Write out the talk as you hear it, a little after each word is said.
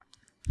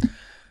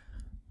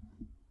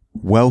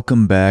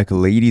Welcome back,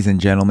 ladies and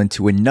gentlemen,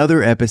 to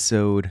another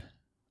episode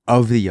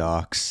of the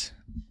Ox.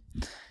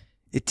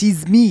 It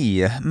is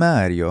me,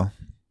 Mario.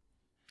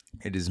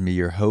 It is me,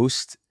 your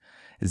host,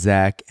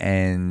 Zach,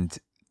 and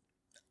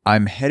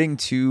I'm heading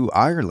to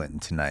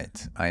Ireland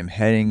tonight. I'm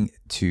heading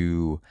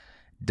to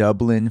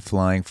Dublin,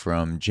 flying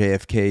from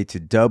JFK to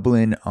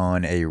Dublin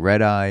on a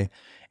red-eye,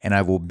 and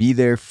I will be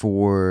there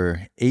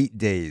for 8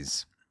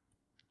 days.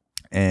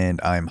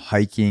 And I'm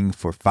hiking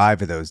for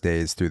 5 of those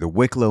days through the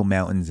Wicklow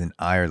Mountains in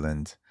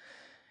Ireland.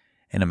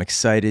 And I'm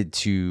excited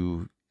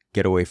to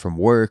get away from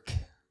work,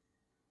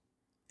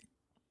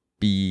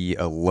 be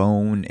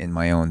alone in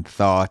my own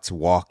thoughts,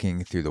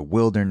 walking through the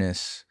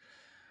wilderness,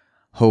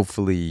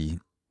 hopefully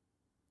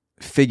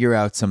figure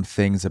out some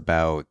things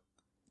about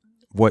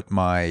what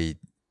my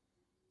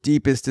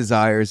deepest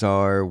desires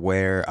are,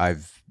 where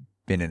I've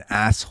been an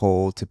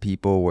asshole to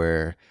people,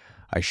 where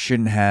I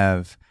shouldn't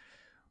have.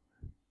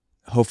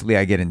 Hopefully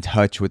I get in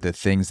touch with the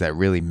things that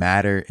really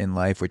matter in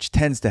life, which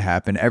tends to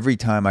happen every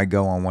time I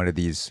go on one of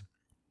these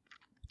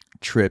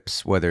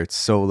trips, whether it's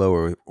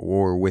solo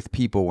or with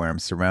people where I'm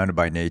surrounded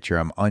by nature.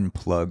 I'm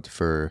unplugged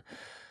for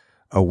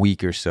a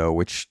week or so,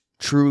 which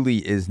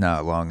truly is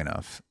not long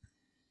enough.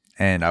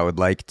 And I would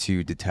like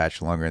to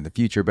detach longer in the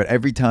future. But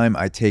every time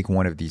I take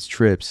one of these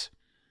trips,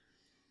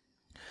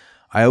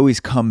 I always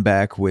come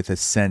back with a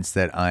sense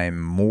that I'm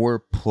more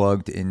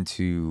plugged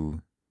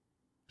into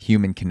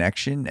human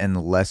connection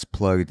and less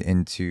plugged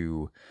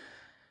into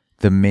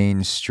the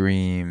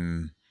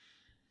mainstream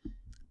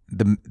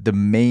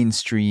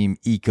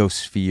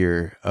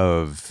ecosphere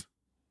of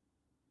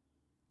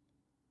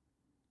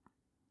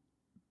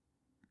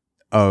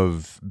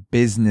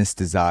business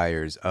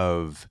desires,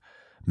 of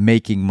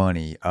making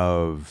money,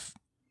 of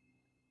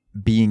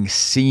being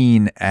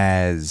seen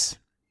as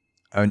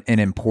an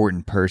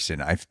important person.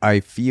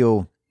 I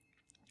feel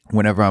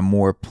whenever I'm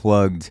more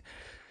plugged,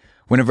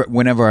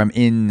 whenever I'm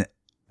in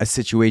a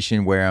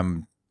situation where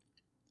I'm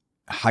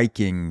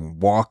hiking,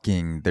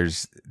 walking,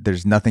 there's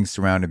nothing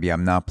surrounding me.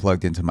 I'm not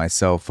plugged into my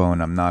cell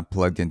phone. I'm not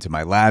plugged into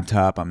my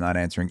laptop. I'm not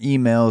answering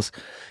emails.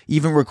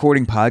 Even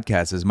recording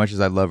podcasts, as much as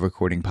I love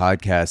recording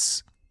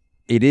podcasts,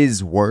 it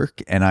is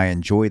work and I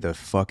enjoy the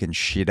fucking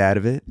shit out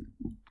of it.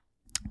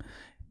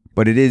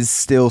 But it is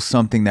still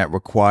something that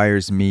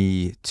requires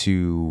me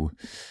to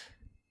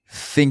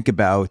think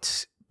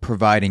about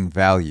providing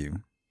value.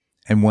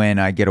 And when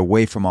I get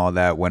away from all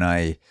that, when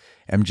I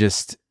am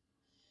just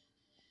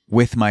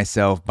with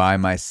myself, by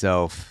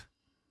myself,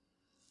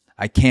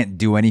 I can't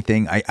do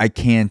anything. I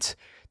can't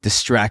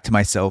distract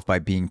myself by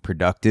being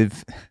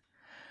productive,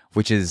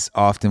 which is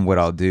often what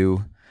I'll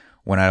do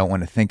when I don't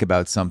want to think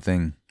about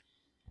something.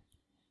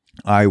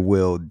 I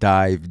will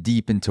dive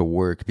deep into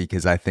work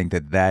because I think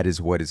that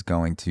is what is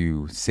going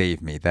to save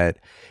me. That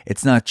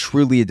it's not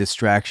truly a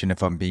distraction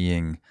if I'm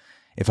getting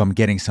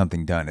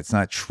something done. It's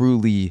not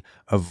truly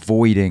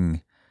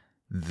avoiding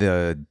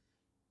the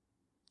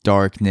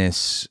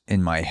darkness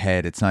in my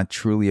head. It's not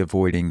truly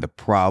avoiding the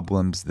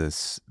problems,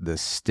 the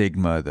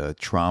stigma, the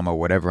trauma,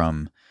 whatever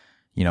I'm,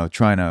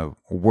 trying to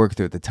work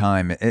through at the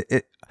time.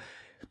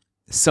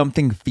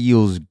 Something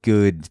feels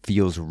good,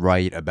 feels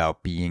right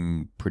about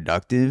being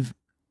productive.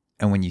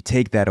 And when you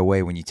take that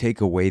away, when you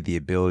take away the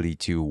ability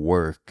to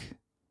work,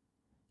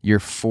 you're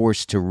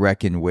forced to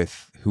reckon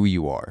with who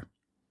you are.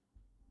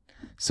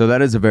 So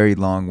that is a very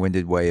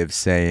long-winded way of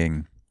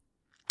saying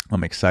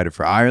I'm excited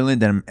for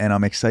Ireland, and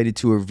I'm excited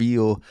to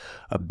reveal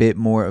a bit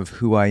more of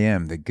who I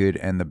am, the good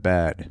and the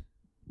bad.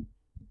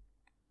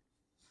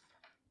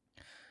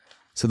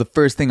 So the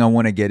first thing I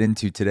want to get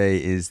into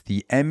today is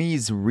the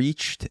Emmys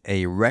reached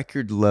a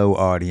record low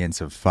audience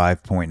of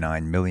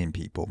 5.9 million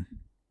people.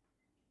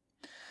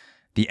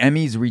 The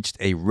Emmys reached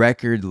a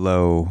record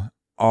low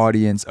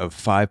audience of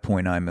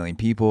 5.9 million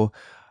people.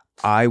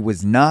 I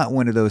was not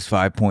one of those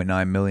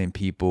 5.9 million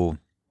people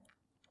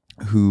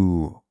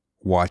who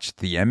watched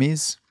the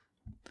Emmys,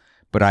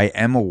 but I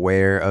am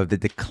aware of the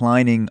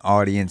declining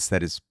audience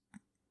that is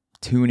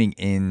tuning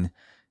in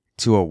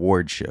to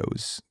award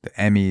shows, the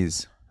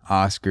Emmys,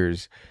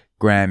 Oscars,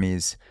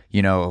 Grammys.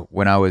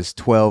 When I was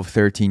 12,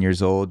 13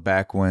 years old,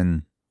 back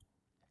when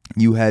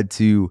you had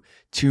to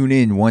tune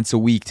in once a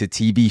week to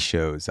TV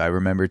shows. I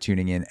remember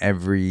tuning in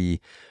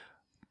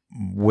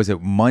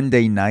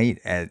Monday night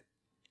at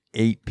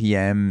 8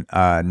 p.m.,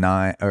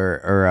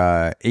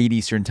 8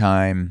 Eastern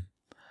time,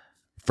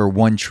 for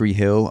One Tree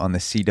Hill on the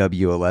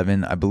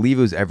CW11. I believe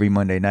it was every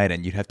Monday night,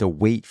 and you'd have to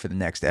wait for the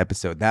next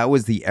episode. That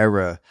was the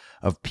era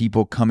of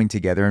people coming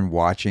together and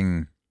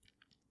watching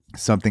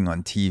something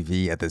on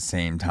TV at the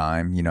same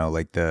time.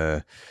 Like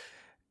the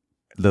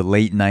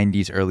late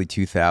 90s, early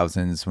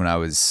 2000s, when I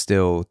was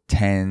still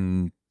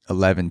 10,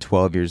 11,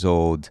 12 years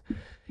old.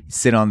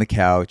 Sit on the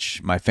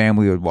couch. My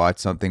family would watch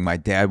something. My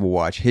dad would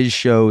watch his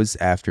shows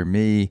after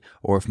me,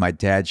 or if my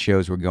dad's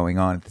shows were going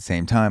on at the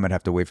same time, I'd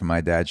have to wait for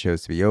my dad's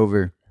shows to be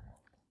over.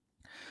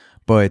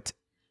 But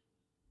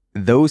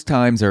those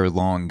times are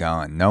long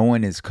gone. No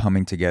one is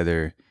coming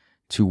together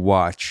to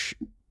watch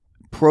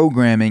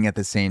programming at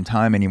the same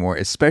time anymore,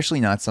 especially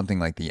not something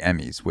like the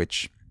Emmys,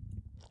 which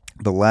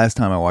The last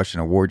time I watched an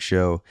award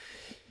show,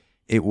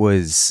 it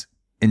was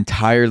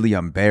entirely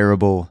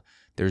unbearable.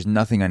 There's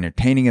nothing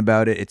entertaining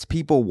about it. It's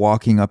people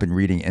walking up and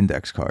reading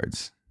index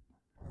cards.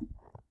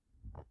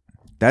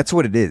 That's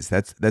what it is.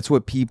 That's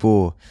what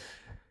people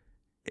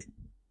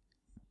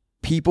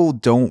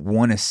don't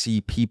want to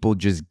see people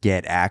just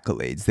get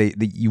accolades.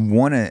 You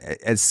want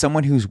to, as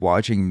someone who's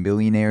watching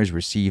millionaires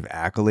receive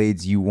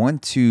accolades, you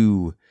want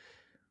to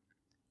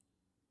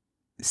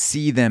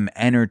see them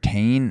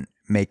entertain,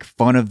 make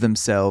fun of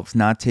themselves,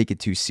 not take it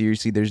too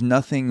seriously. There's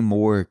nothing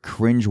more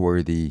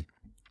cringeworthy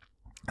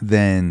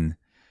than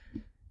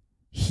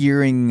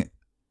hearing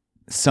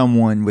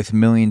someone with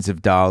millions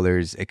of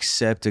dollars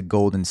accept a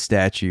golden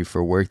statue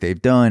for work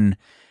they've done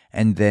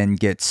and then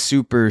get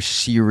super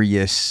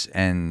serious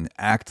and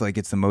act like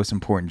it's the most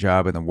important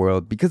job in the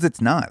world, because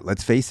it's not.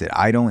 Let's face it.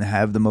 I don't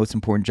have the most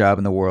important job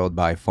in the world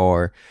by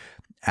far.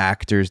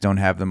 Actors don't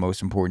have the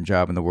most important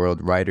job in the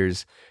world.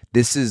 Writers.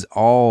 This is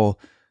all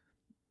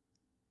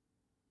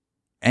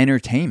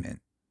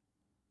entertainment.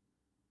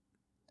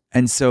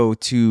 And so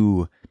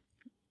to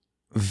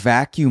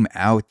vacuum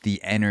out the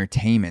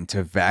entertainment,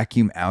 to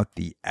vacuum out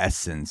the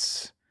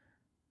essence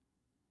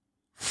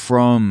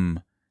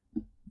from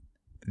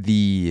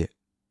the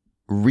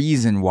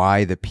reason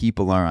why the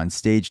people are on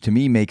stage, to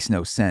me makes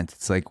no sense.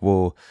 It's like,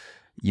 well,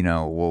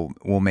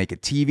 we'll make a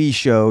TV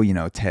show,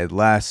 Ted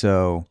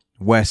Lasso,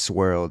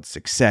 Westworld,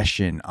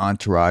 Succession,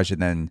 Entourage,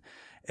 and then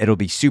it'll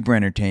be super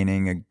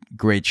entertaining, a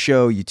great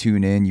show. You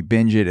tune in, you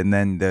binge it, and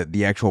then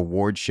the actual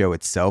award show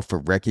itself for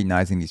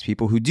recognizing these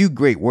people who do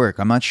great work.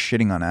 I'm not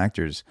shitting on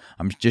actors.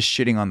 I'm just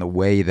shitting on the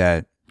way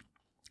that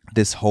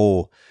this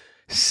whole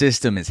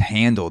system is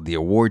handled, the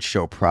award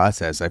show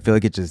process. I feel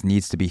like it just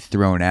needs to be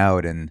thrown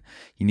out, and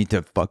you need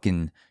to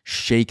fucking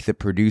shake the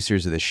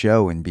producers of the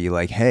show and be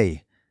like,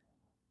 hey,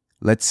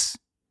 let's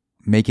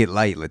make it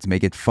light. Let's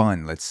make it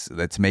fun.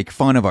 Let's make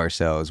fun of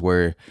ourselves.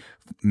 We're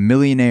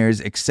millionaires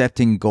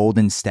accepting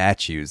golden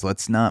statues.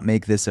 Let's not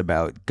make this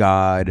about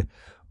God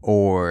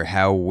or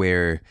how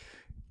we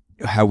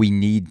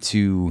need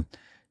to,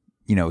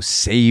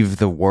 save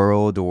the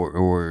world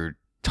or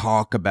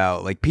talk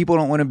about, like, people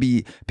don't want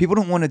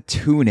to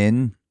tune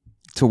in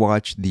to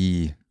watch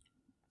the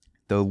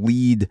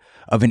lead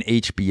of an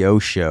HBO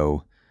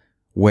show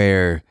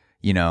where,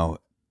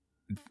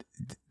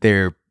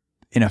 they're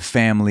in a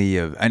family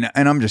of, and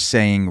I'm just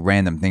saying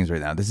random things right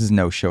now. This is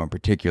no show in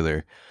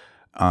particular.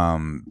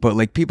 But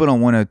like, people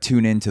don't want to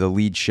tune into the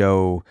lead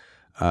show,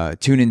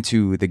 tune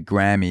into the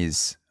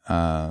Grammys,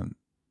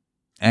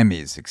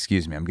 Emmys,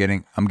 excuse me. I'm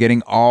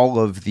getting all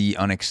of the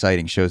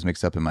unexciting shows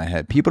mixed up in my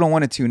head. People don't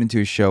want to tune into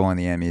a show on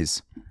the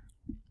Emmys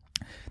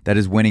that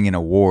is winning an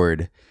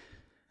award,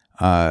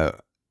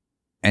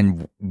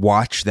 and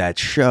watch that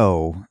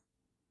show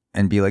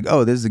and be like,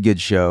 oh, this is a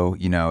good show.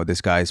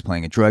 This guy's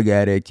playing a drug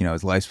addict.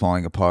 His life's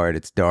falling apart.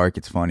 It's dark.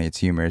 It's funny. It's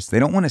humorous. They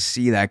don't want to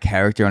see that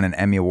character on an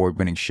Emmy Award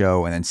winning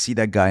show and then see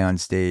that guy on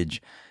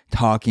stage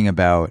talking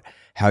about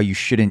how you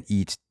shouldn't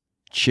eat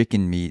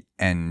chicken meat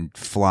and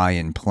fly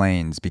in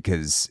planes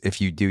because if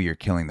you do, you're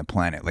killing the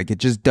planet. Like, it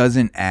just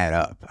doesn't add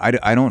up.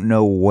 I don't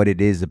know what it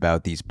is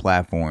about these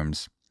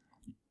platforms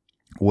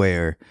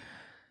where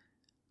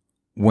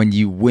when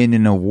you win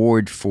an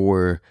award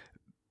for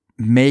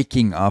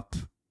making up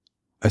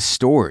a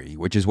story,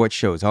 which is what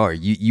shows are,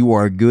 you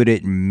are good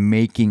at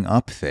making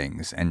up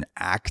things and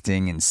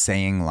acting and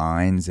saying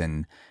lines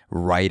and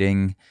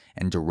writing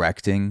and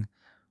directing.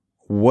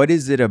 What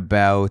is it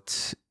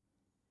about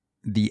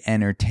the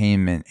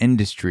entertainment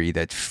industry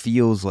that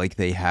feels like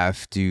they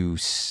have to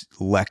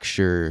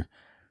lecture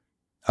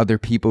other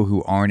people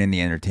who aren't in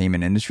the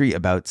entertainment industry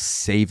about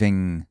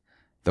saving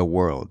the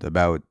world,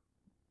 about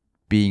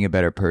being a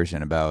better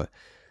person,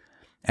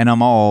 and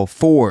I'm all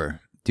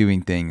for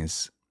doing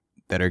things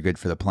that are good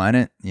for the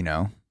planet.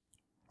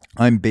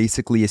 I'm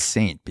basically a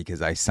saint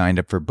because I signed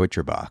up for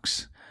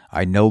ButcherBox.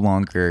 I no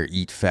longer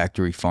eat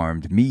factory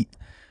farmed meat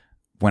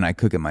when I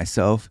cook it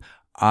myself.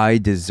 I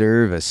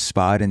deserve a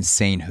spot in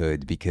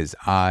sainthood because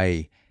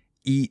I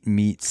eat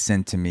meat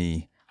sent to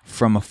me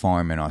from a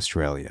farm in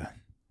Australia.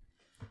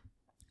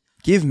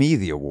 Give me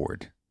the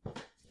award.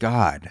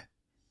 God.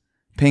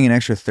 Paying an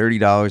extra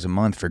 $30 a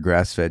month for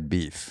grass-fed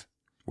beef.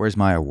 Where's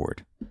my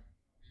award?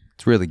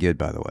 It's really good,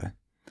 by the way.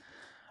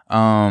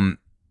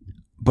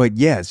 But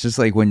yeah, it's just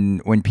like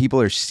when people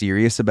are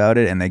serious about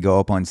it and they go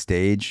up on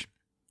stage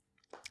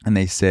and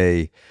they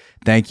say,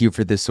 thank you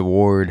for this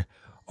award.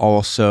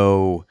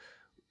 Also,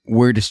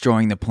 we're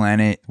destroying the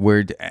planet.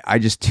 I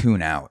just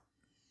tune out.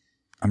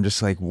 I'm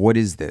just like, what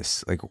is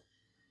this? Like,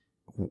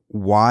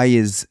 why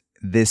is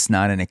this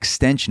not an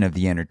extension of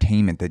the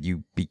entertainment that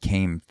you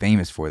became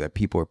famous for, that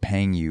people are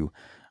paying you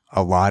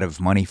a lot of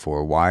money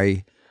for?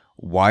 Why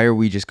are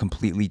we just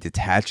completely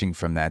detaching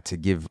from that to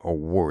give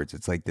awards?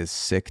 It's like this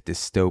sick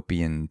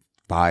dystopian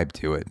vibe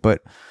to it.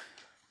 But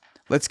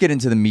let's get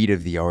into the meat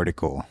of the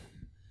article,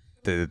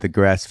 the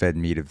grass-fed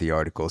meat of the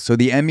article. So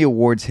the Emmy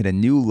Awards hit a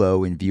new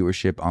low in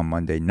viewership on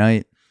Monday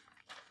night,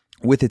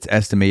 with its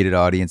estimated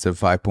audience of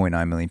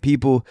 5.9 million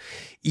people,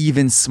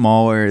 even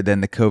smaller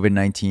than the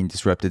COVID-19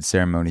 disrupted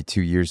ceremony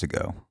 2 years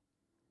ago.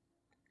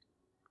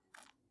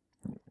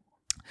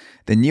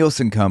 The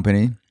Nielsen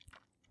Company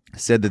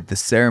said that the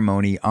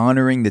ceremony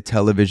honoring the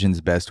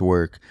television's best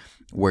work,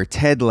 where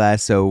Ted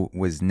Lasso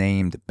was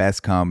named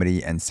Best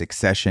Comedy and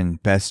Succession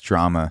Best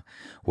Drama,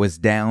 was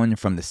down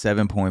from the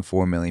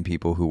 7.4 million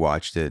people who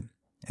watched it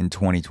in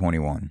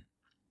 2021.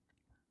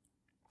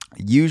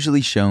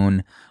 Usually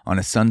shown on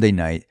a Sunday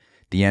night,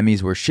 the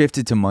Emmys were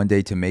shifted to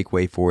Monday to make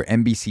way for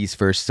NBC's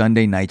first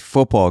Sunday night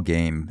football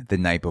game the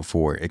night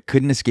before. It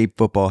couldn't escape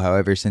football,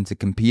 however, since it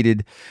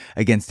competed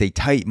against a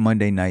tight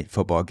Monday night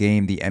football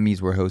game. The Emmys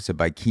were hosted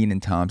by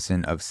Kenan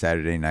Thompson of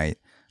Saturday Night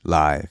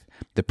Live.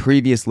 The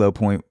previous low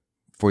point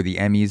for the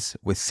Emmys,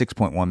 with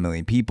 6.1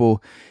 million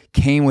people,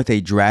 came with a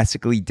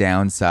drastically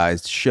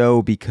downsized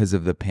show because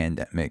of the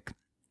pandemic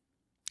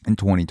in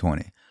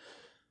 2020.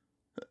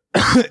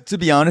 To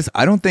be honest,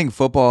 I don't think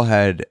football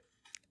had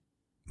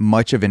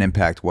much of an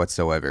impact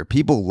whatsoever.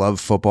 People love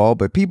football,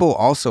 but people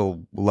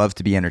also love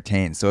to be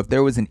entertained. So if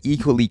there was an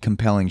equally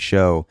compelling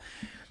show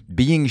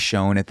being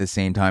shown at the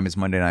same time as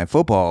Monday Night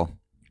Football,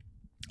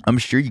 I'm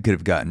sure you could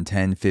have gotten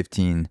 10,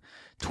 15,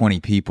 20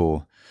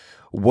 people.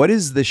 What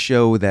is the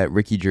show that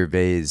Ricky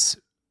Gervais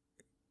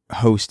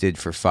hosted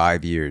for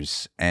 5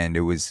 years? And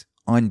it was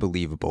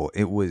unbelievable.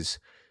 It was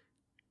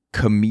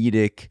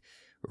comedic,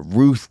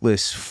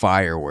 ruthless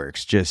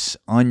fireworks, just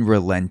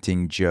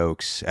unrelenting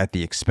jokes at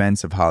the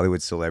expense of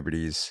Hollywood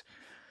celebrities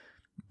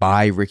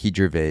by Ricky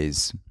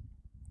Gervais.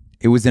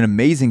 It was an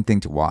amazing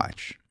thing to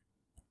watch.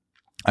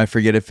 I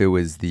forget if it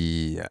was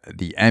the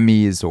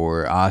Emmys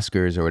or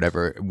Oscars or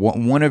whatever.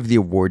 One of the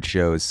award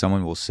shows,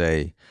 someone will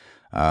say,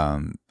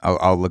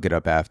 I'll look it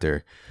up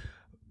after.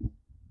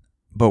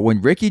 But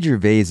when Ricky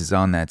Gervais is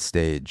on that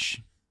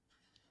stage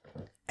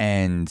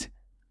and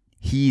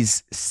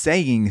he's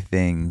saying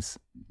things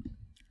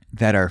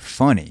that are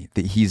funny,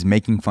 that he's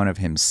making fun of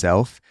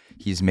himself,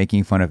 he's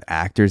making fun of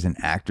actors and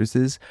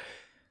actresses,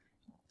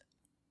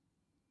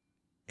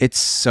 it's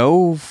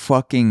so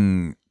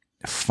fucking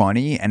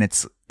funny, and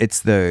it's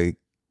the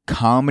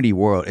comedy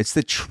world, it's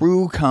the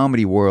true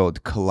comedy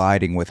world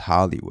colliding with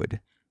Hollywood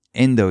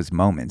in those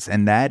moments.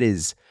 And that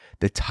is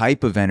the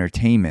type of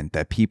entertainment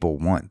that people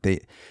want.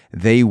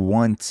 They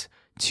want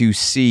to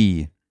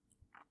see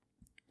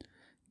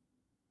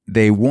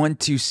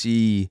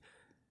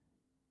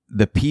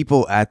the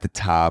people at the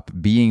top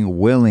being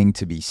willing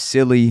to be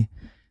silly,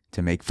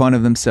 to make fun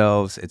of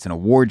themselves. It's an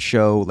award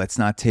show. Let's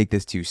not take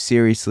this too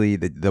seriously.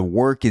 The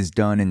work is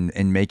done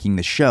in making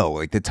the show.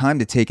 Like, the time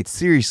to take it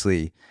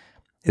seriously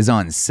is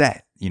on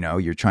set. You know,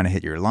 you're trying to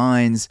hit your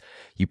lines.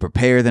 You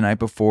prepare the night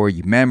before.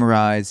 You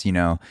memorize. You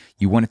know,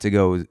 you want it to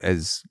go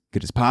as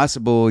good as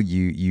possible.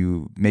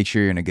 You make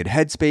sure you're in a good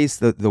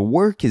headspace. The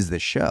work is the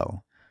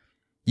show.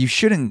 You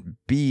shouldn't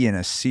be in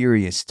a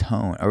serious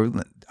tone. Or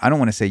I don't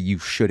want to say you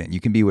shouldn't. You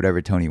can be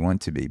whatever tone you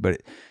want to be.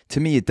 But to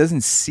me, it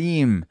doesn't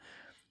seem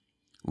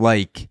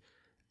like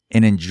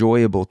an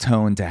enjoyable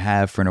tone to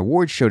have for an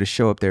award show, to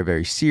show up there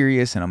very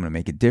serious and I'm going to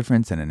make a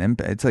difference and an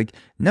impact. It's like,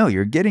 no,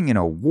 you're getting an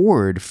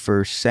award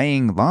for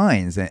saying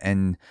lines,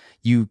 and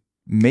you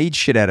made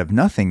shit out of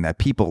nothing that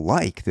people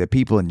like, that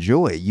people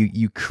enjoy.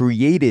 You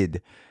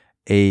created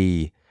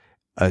a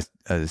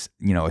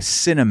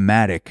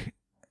cinematic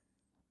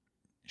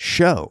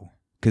show,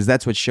 because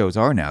that's what shows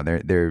are now.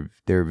 They're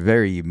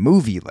very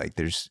movie like.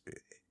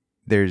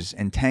 There's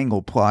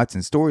entangled plots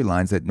and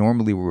storylines that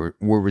normally were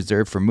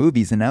reserved for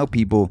movies, and now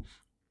people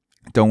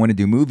don't want to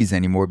do movies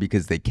anymore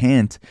because they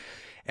can't,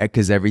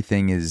 because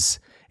everything is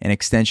an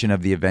extension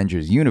of the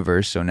Avengers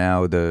universe. So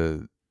now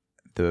the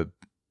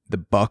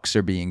bucks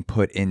are being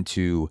put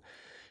into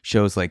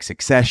shows like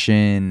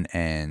Succession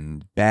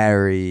and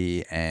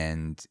Barry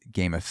and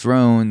Game of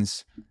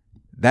Thrones.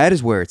 That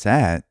is where it's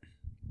at.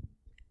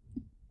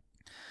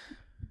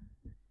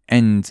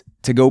 And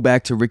to go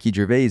back to Ricky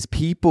Gervais,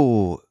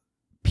 people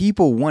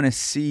want to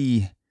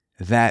see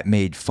that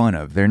made fun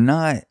of. They're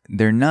not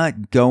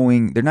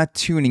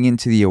tuning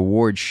into the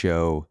award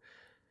show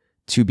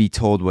to be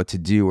told what to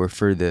do, or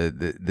for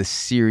the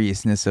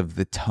seriousness of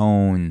the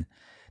tone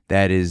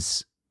that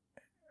is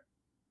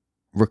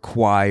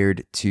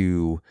required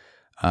to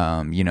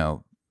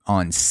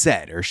on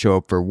set or show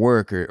up for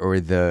work, or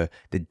the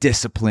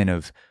discipline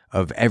of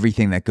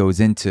everything that goes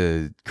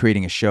into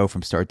creating a show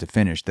from start to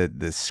finish,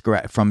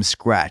 from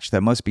scratch.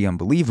 That must be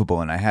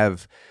unbelievable. And I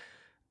have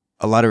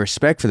a lot of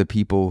respect for the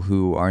people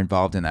who are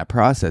involved in that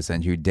process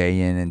and who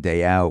day in and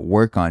day out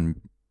work on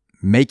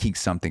making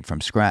something from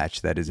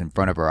scratch that is in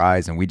front of our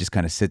eyes, and we just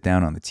kind of sit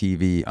down on the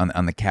TV,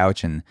 on the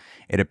couch, and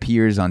it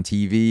appears on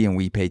TV, and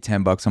we pay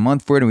 $10 a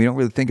month for it, and we don't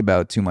really think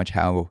about too much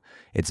how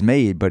it's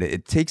made, but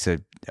it takes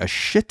a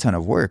shit ton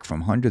of work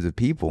from hundreds of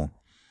people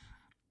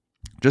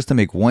just to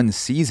make one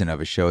season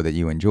of a show that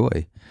you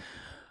enjoy.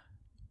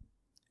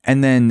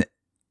 And then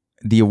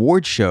the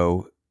award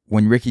show,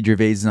 when Ricky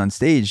Gervais is on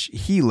stage,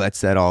 he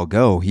lets that all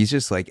go. He's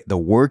just like, the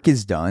work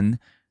is done.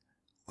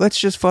 Let's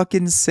just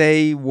fucking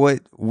say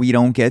what we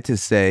don't get to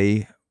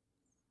say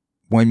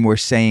when we're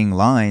saying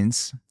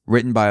lines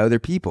written by other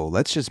people.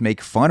 Let's just make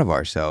fun of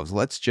ourselves.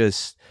 Let's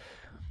just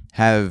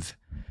have,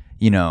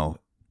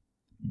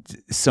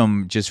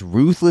 some just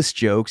ruthless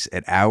jokes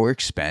at our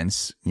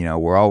expense.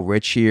 We're all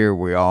rich here.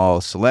 We're all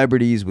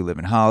celebrities. We live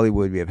in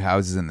Hollywood. We have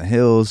houses in the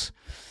hills.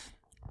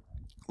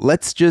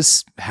 Let's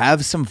just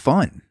have some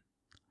fun.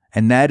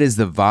 And that is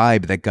the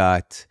vibe that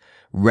got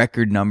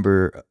record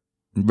numbers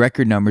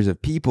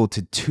of people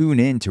to tune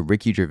in to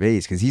Ricky Gervais,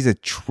 because he's a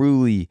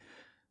truly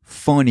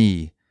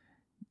funny,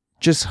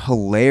 just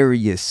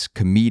hilarious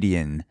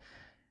comedian,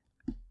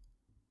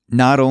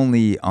 not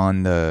only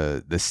on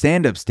the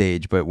stand-up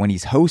stage, but when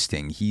he's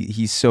hosting.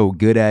 He's so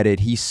good at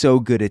it. He's so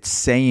good at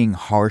saying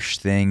harsh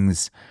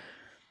things,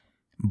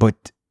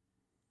 but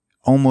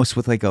almost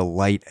with like a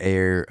light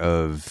air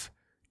of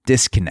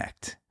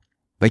disconnect.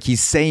 Like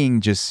he's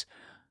saying just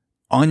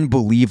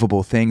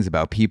unbelievable things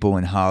about people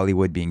in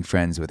Hollywood being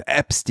friends with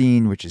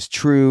Epstein, which is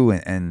true,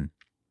 and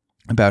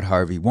about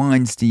Harvey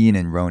Weinstein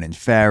and Ronan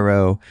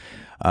Farrow.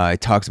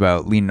 It talks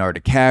about Leonardo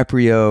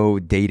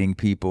DiCaprio dating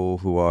people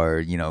who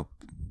are,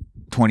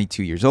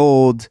 22 years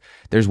old.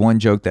 There's one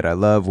joke that I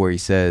love where he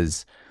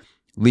says,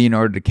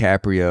 Leonardo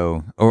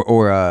DiCaprio,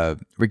 or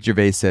Rick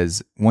Gervais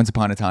says, once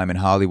upon a time in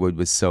Hollywood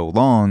was so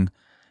long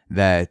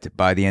that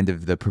by the end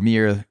of the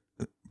premiere,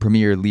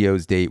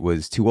 Leo's date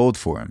was too old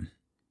for him.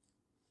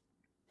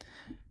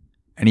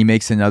 And he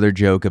makes another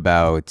joke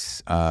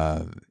about,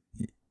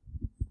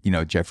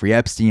 Jeffrey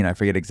Epstein. I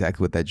forget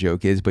exactly what that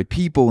joke is, but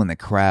people in the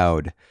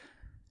crowd,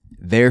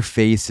 their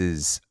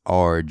faces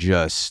are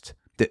just...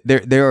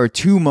 There are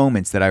two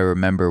moments that I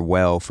remember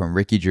well from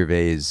Ricky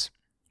Gervais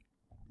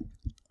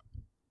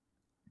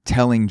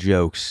telling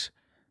jokes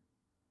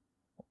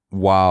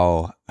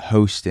while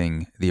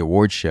hosting the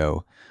award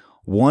show.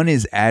 One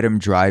is Adam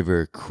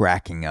Driver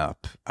cracking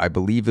up. I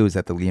believe it was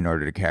at the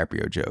Leonardo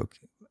DiCaprio joke.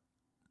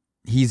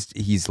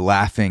 He's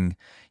laughing.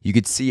 You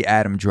could see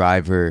Adam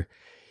Driver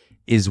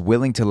is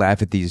willing to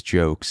laugh at these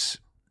jokes,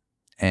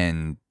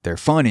 and they're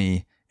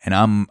funny, and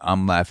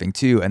I'm laughing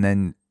too. And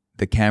then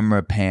the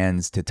camera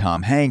pans to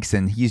Tom Hanks,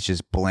 and he's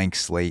just blank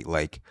slate,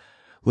 like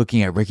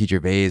looking at Ricky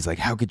Gervais, like,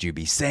 how could you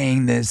be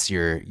saying this?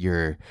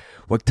 You're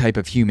what type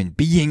of human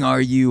being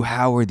are you?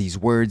 How are these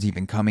words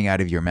even coming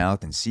out of your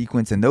mouth in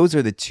sequence? And those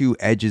are the two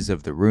edges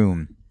of the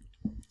room.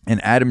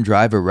 And Adam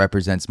Driver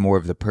represents more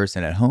of the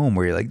person at home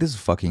where you're like, this is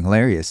fucking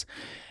hilarious.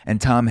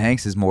 And Tom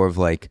Hanks is more of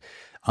like,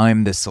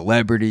 I'm the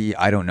celebrity.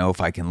 I don't know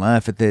if I can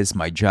laugh at this.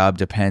 My job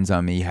depends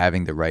on me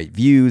having the right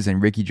views.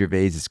 And Ricky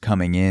Gervais is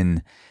coming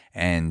in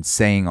and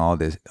saying all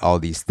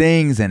these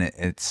things, and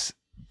it's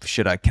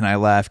can I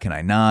laugh? Can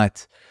I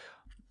not?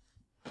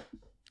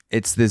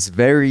 It's this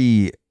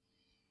very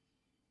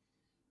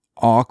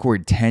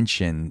awkward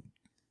tension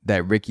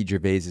that Ricky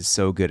Gervais is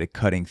so good at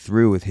cutting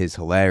through with his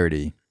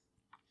hilarity.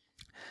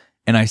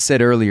 And I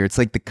said earlier, it's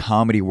like the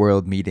comedy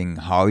world meeting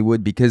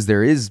Hollywood, because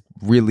there is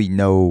really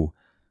no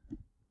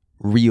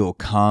real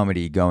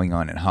comedy going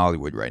on in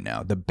Hollywood right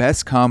now. The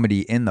best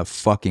comedy in the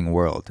fucking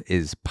world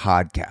is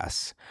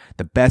podcasts.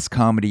 The best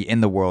comedy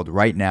in the world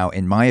right now,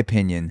 in my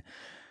opinion,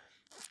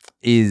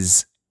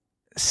 is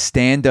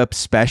stand-up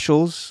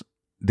specials,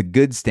 the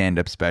good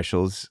stand-up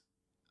specials.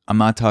 I'm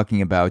not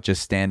talking about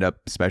just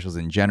stand-up specials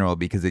in general,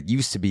 because it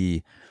used to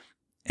be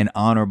an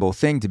honorable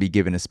thing to be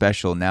given a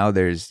special. Now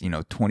there's,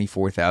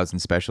 24,000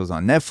 specials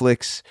on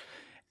Netflix,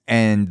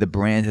 and the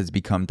brand has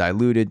become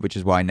diluted, which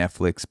is why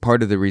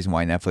part of the reason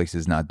why Netflix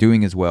is not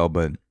doing as well,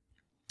 but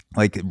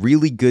like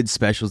really good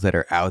specials that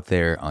are out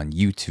there on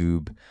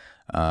YouTube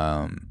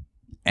and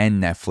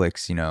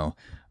Netflix,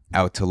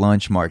 Out to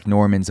Lunch, Mark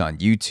Norman's on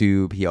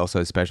YouTube. He also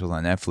has specials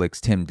on Netflix.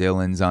 Tim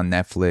Dillon's on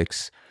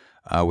Netflix,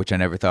 which I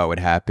never thought would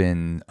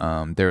happen.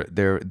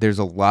 There's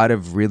a lot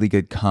of really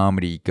good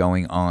comedy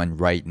going on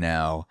right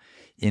now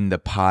in the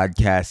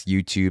podcast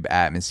YouTube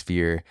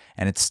atmosphere,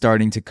 and it's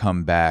starting to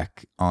come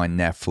back on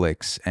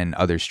Netflix and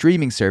other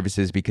streaming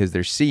services, because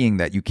they're seeing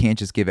that you can't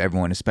just give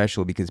everyone a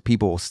special, because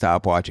people will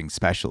stop watching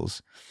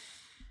specials.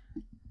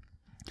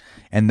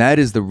 And that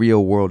is the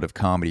real world of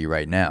comedy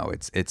right now.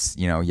 It's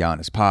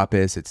Giannis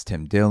Pappas, it's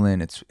Tim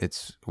Dillon,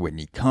 it's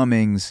Whitney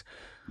Cummings,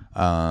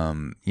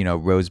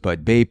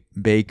 Rosebud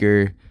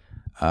Baker.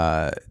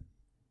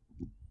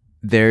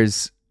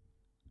 There's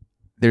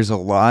a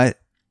lot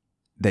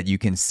that you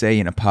can say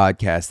in a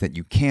podcast that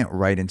you can't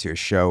write into a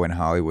show in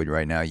Hollywood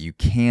right now. You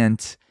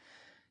can't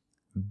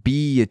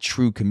be a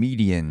true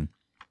comedian,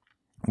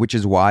 which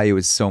is why it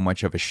was so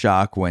much of a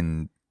shock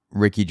when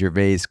Ricky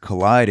Gervais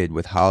collided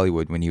with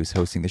Hollywood when he was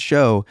hosting the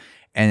show.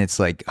 And it's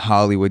like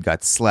Hollywood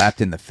got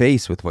slapped in the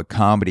face with what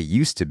comedy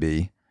used to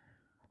be,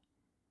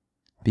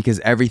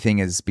 because everything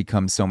has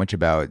become so much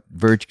about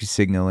virtue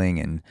signaling,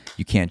 and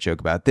you can't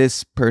joke about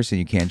this person,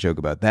 you can't joke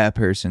about that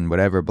person,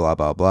 whatever, blah,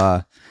 blah,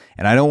 blah.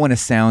 And I don't want to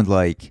sound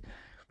like,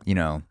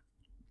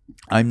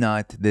 I'm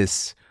not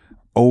this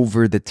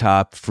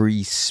over-the-top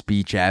free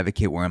speech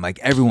advocate where I'm like,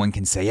 everyone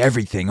can say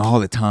everything all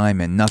the time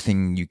and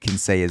nothing you can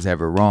say is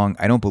ever wrong.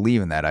 I don't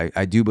believe in that.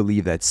 I do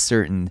believe that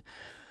certain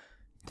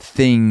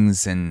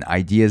things and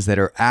ideas that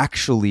are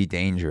actually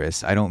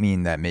dangerous. I don't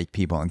mean that make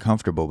people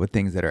uncomfortable, but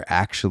things that are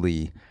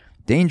actually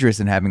dangerous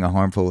and having a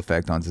harmful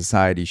effect on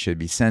society should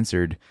be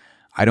censored.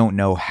 I don't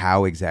know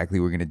how exactly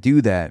we're going to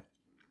do that,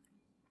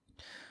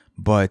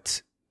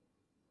 but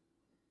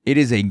it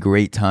is a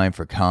great time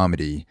for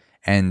comedy,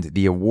 and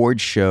the award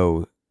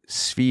show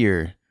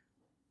sphere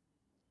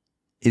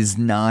is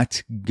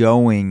not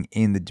going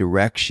in the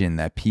direction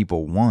that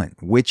people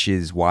want, which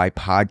is why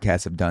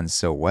podcasts have done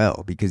so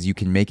well, because you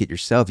can make it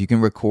yourself. You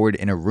can record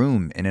in a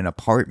room, in an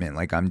apartment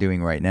like I'm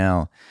doing right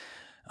now.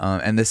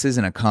 And this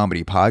isn't a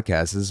comedy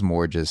podcast. This is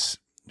more just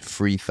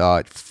free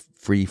thought,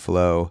 free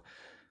flow,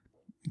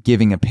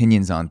 giving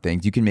opinions on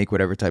things. You can make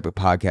whatever type of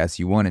podcast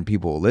you want and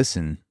people will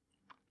listen.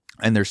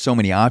 And there's so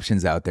many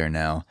options out there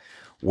now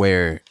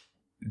where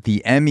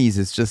the Emmys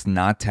is just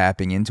not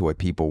tapping into what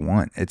people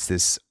want. It's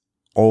this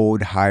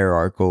old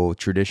hierarchical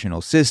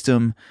traditional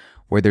system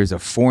where there's a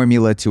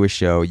formula to a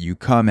show. You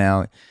come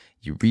out,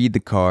 you read the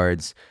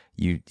cards,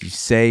 you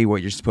say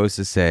what you're supposed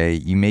to say,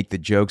 you make the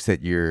jokes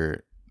that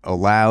you're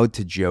allowed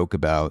to joke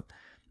about,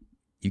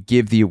 you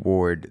give the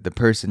award, the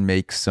person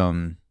makes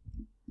some,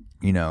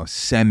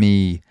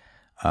 semi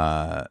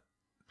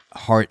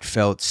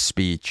heartfelt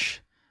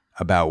speech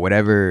about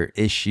whatever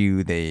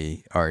issue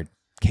they are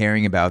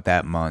caring about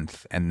that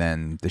month, and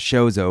then the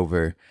show's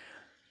over.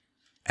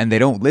 And they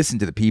don't listen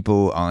to the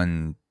people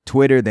on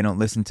Twitter. They don't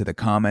listen to the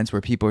comments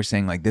where people are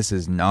saying like, "This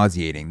is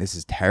nauseating. This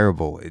is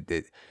terrible."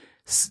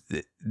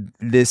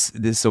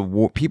 This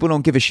award. People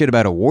don't give a shit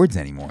about awards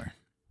anymore.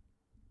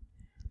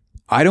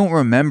 I don't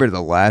remember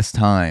the last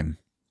time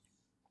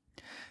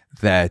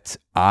that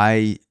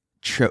I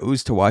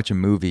chose to watch a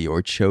movie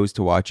or chose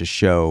to watch a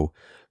show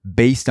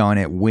based on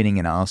it winning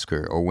an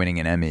Oscar or winning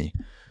an Emmy,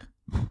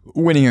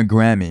 winning a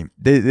Grammy.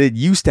 It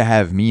used to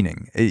have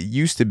meaning. It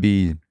used to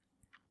be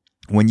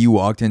when you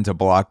walked into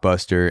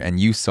Blockbuster and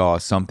you saw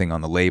something on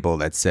the label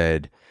that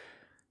said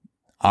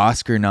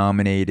Oscar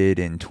nominated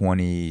in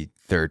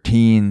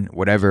 2013,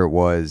 whatever it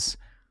was,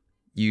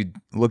 you'd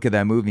look at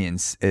that movie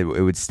and it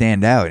would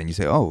stand out and you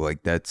say, oh,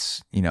 like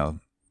that's,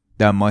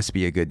 that must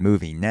be a good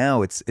movie.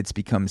 Now it's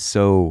become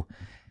so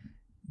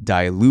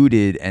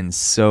diluted and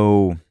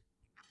so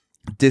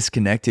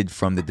disconnected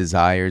from the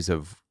desires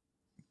of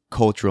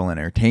cultural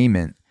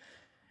entertainment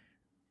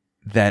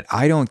that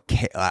I don't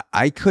care.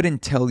 I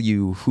couldn't tell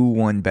you who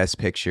won Best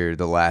Picture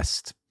the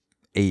last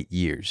 8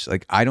 years.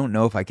 Like, I don't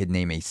know if I could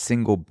name a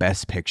single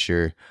Best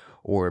Picture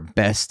or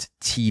Best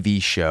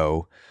TV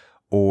show,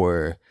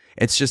 or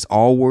it's just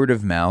all word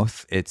of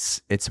mouth.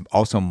 It's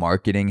also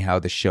marketing how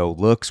the show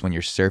looks when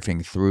you're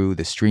surfing through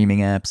the streaming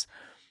apps.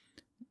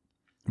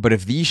 But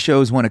if these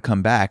shows want to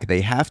come back,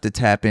 they have to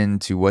tap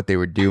into what they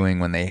were doing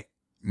when they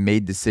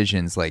made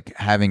decisions like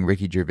having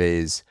Ricky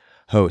Gervais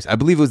host. I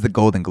believe it was the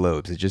Golden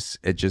Globes. It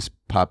just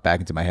popped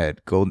back into my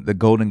head. The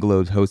Golden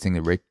Globes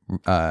hosting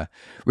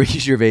Ricky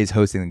Gervais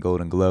hosting the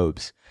Golden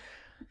Globes.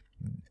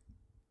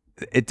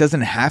 It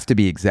doesn't have to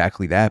be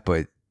exactly that,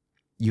 but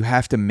you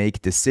have to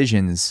make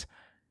decisions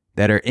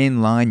that are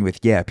in line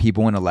with,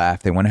 people want to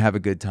laugh, they want to have a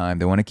good time,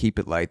 they want to keep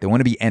it light, they want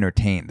to be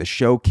entertained. The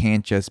show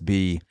can't just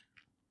be,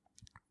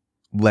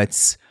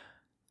 let's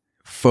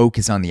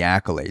focus on the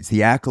accolades.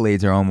 The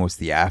accolades are almost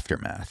the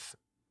aftermath.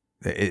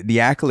 The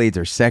accolades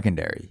are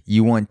secondary.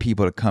 You want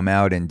people to come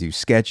out and do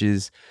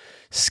sketches,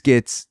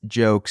 skits,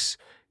 jokes,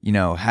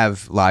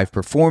 have live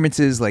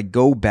performances. Like,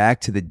 go back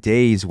to the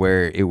days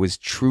where it was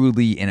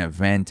truly an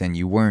event and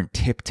you weren't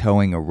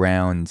tiptoeing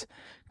around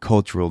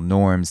cultural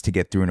norms to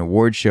get through an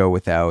award show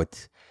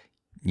without,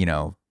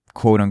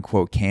 quote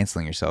unquote,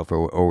 canceling yourself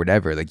or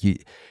whatever. Like,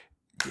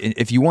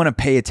 if you want to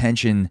pay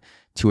attention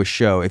to a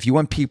show, if you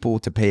want people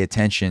to pay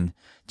attention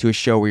to a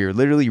show where you're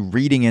literally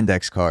reading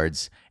index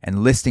cards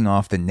and listing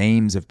off the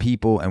names of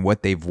people and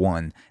what they've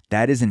won,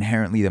 that is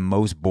inherently the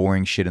most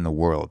boring shit in the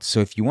world. So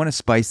if you want to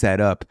spice that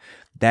up,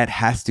 that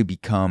has to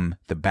become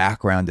the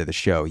background of the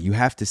show. You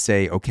have to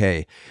say,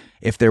 okay,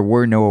 if there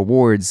were no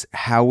awards,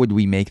 how would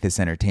we make this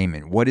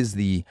entertainment? What is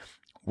the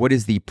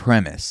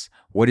premise?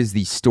 What is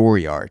the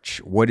story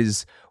arch?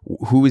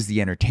 Who is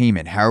the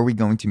entertainment? How are we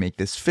going to make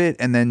this fit?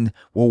 And then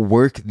we'll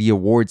work the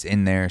awards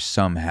in there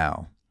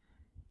somehow.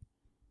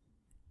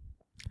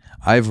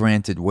 I've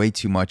ranted way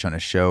too much on a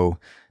show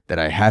that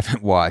I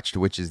haven't watched,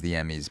 which is the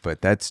Emmys, but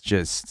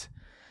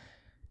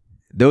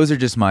those are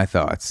just my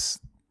thoughts.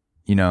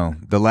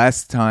 The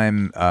last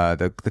time,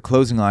 the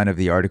closing line of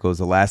the article is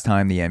the last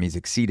time the Emmys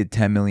exceeded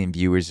 10 million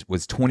viewers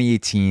was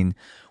 2018,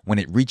 when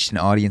it reached an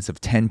audience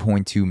of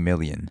 10.2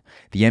 million.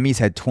 The Emmys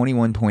had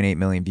 21.8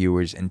 million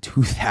viewers in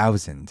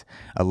 2000,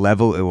 a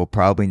level it will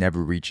probably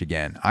never reach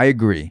again. I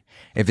agree.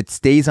 If it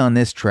stays on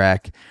this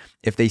track,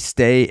 if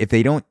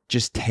they don't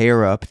just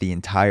tear up the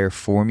entire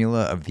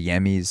formula of the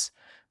Emmys,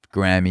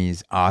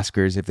 Grammys,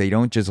 Oscars, if they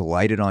don't just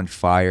light it on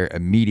fire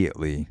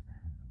immediately,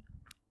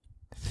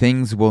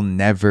 things will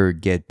never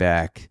get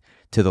back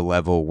to the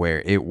level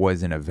where it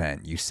was an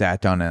event. You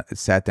sat down on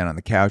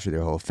the couch with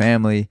your whole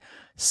family.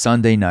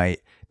 Sunday night,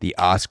 the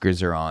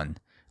Oscars are on.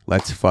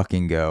 Let's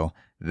fucking go.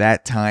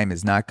 that time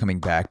is not coming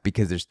back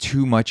because there's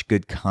too much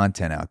good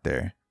content out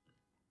there.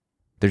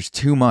 There's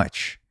too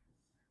much.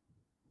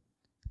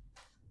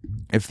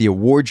 If the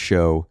award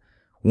show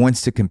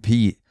wants to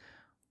compete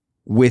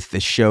with the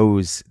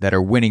shows that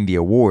are winning the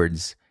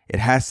awards, it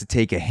has to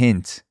take a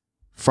hint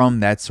from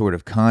that sort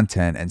of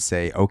content and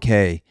say,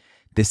 okay,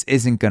 this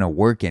isn't going to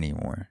work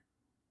anymore.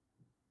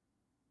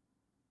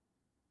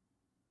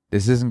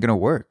 This isn't going to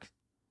work.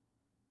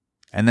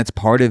 And that's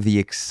part of the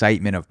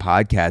excitement of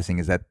podcasting,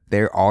 is that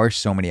there are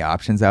so many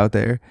options out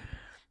there.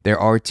 There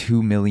are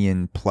 2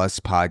 million plus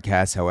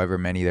podcasts, however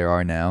many there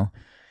are now.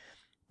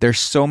 There's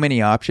so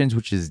many options,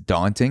 which is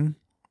daunting.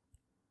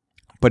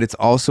 But it's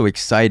also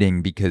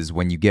exciting because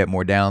when you get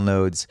more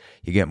downloads,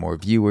 you get more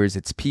viewers.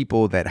 It's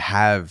people that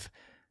have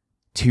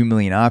 2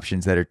 million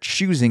options that are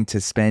choosing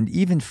to spend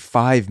even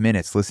 5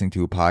 minutes listening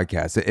to a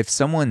podcast. If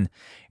someone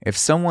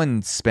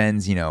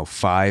spends,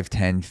 5,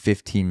 10,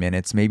 15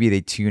 minutes, maybe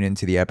they tune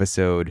into the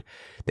episode,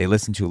 they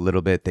listen to a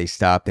little bit, they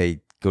stop, they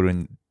go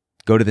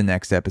to the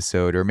next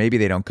episode, or maybe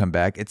they don't come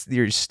back.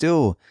 You're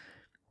still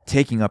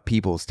taking up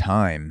people's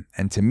time.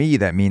 And to me,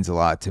 that means a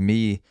lot. To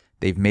me,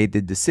 they've made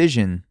the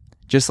decision.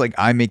 Just like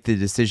I make the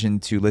decision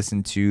to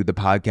listen to the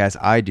podcast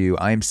I do,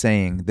 I'm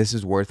saying this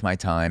is worth my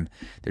time.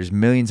 There's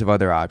millions of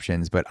other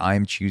options, but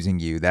I'm choosing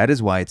you. That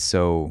is why it's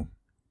so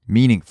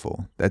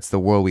meaningful. That's the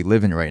world we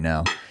live in right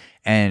now.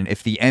 And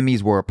if the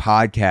Emmys were a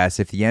podcast,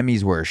 if the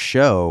Emmys were a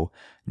show,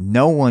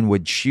 no one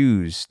would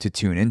choose to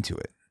tune into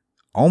it.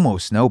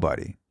 Almost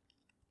nobody.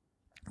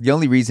 The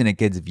only reason it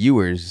gets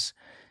viewers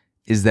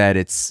is that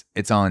it's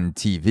on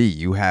TV.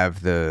 You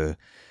have the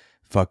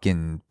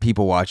fucking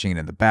people watching it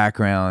in the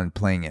background,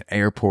 playing at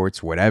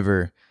airports,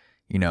 whatever.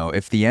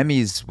 If the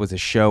Emmys was a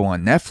show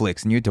on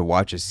Netflix and you had to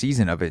watch a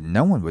season of it,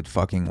 no one would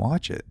fucking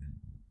watch it.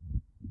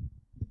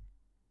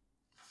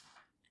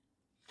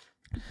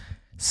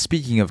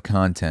 Speaking of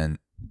content,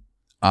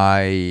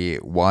 I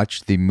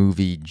watched the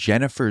movie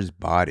Jennifer's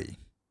Body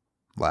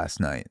last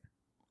night.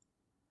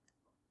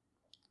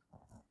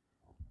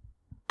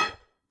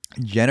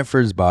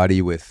 Jennifer's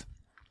Body with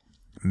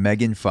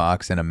Megan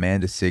Fox and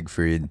Amanda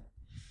Seyfried.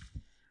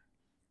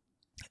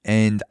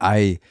 And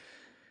I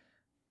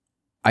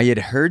had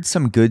heard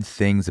some good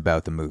things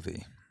about the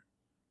movie.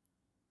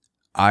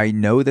 I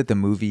know that the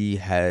movie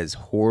has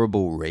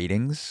horrible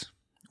ratings,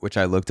 which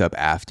I looked up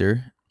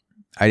after.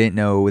 I didn't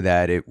know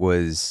that it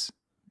was,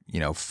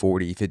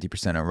 40,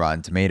 50% on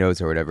Rotten Tomatoes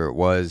or whatever it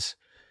was.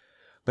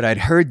 But I'd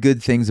heard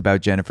good things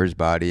about Jennifer's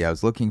Body. I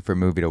was looking for a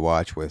movie to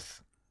watch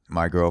with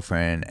my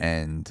girlfriend,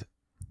 and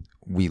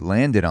we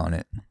landed on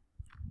it.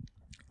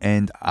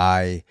 And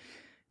I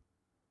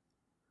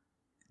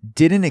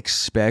didn't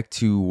expect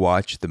to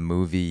watch the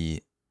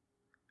movie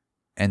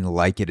and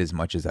like it as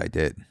much as I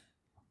did.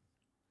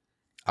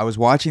 I was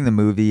watching the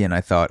movie and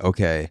I thought,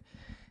 okay,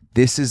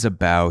 this is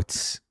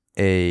about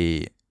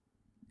a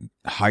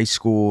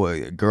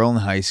girl in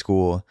high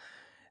school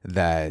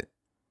that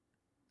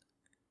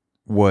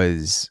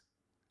was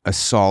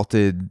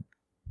assaulted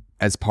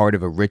as part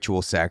of a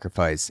ritual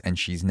sacrifice, and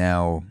she's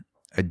now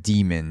a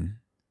demon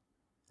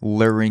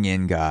luring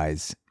in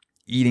guys,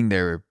 eating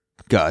their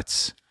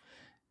guts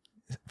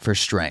for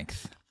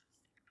strength.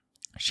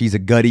 She's a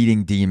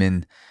gut-eating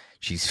demon.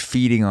 She's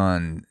feeding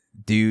on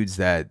dudes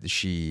that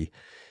she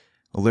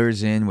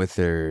lures in with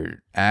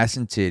their ass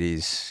and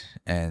titties,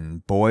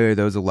 and boy, are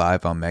those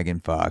alive on Megan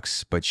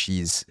Fox. But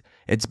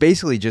it's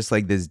basically just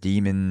like this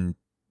demon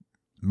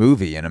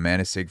movie, and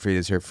Amanda Seyfried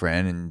is her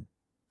friend, and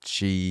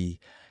she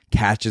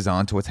catches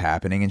on to what's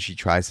happening, and she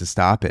tries to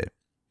stop it.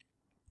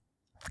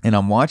 And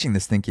I'm watching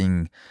this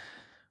thinking,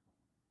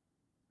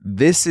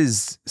 this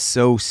is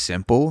so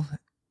simple,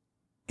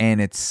 and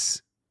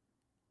it's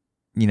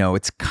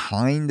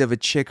kind of a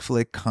chick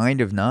flick, kind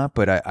of not,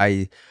 but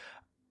I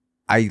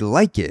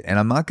like it, and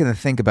I'm not going to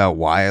think about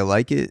why I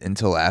like it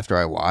until after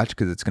I watch,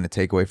 because it's going to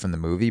take away from the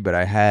movie. But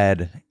I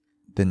had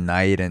the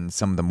night and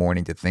some of the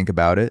morning to think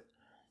about it,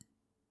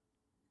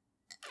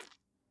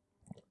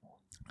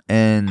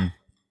 and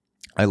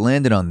I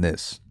landed on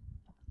this.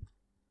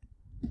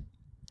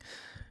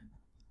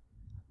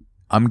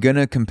 I'm going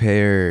to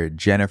compare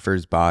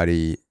Jennifer's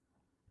Body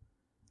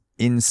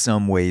in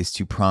some ways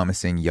to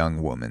Promising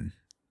Young Woman.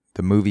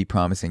 The movie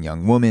Promising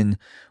Young Woman,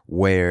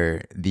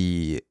 where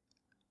the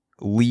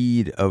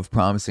lead of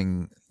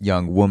Promising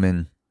Young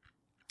Woman,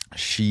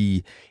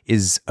 she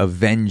is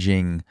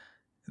avenging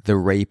the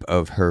rape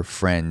of her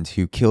friend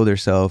who killed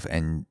herself,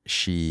 and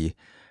she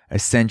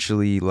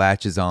essentially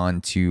latches on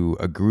to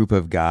a group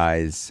of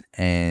guys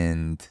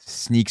and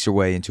sneaks her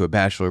way into a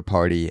bachelor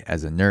party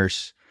as a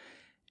nurse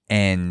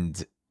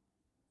and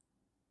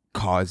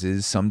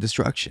causes some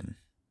destruction.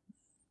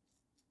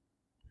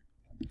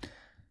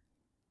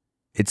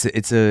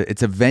 It's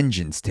a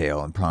vengeance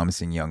tale in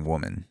Promising Young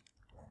Woman.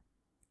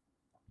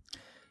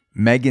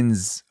 Megan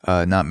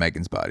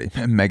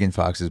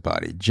Fox's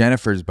Body,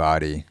 Jennifer's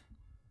Body.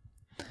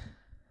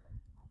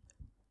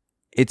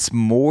 It's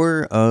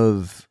more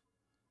of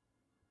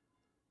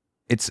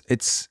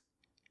it's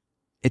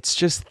it's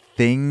just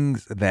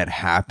things that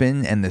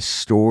happen, and the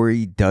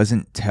story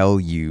doesn't tell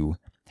you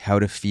how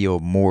to feel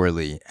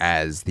morally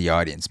as the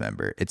audience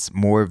member. It's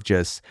more of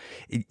just,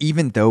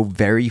 even though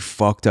very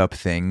fucked up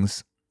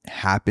things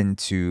happen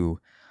to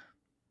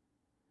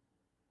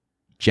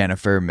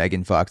Jennifer,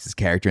 Megan Fox's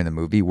character in the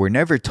movie, we're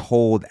never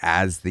told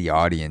as the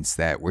audience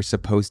that we're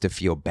supposed to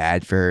feel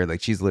bad for her.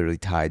 Like, she's literally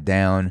tied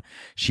down.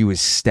 She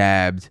was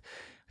stabbed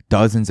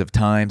dozens of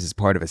times as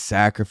part of a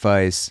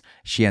sacrifice.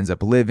 She ends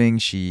up living.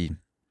 She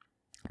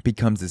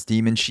becomes this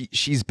demon.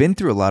 She's been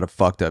through a lot of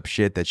fucked up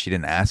shit that she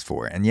didn't ask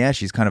for. And yeah,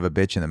 she's kind of a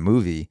bitch in the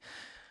movie,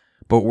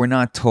 but we're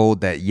not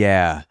told that,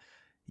 yeah,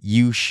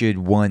 you should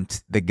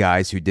want the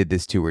guys who did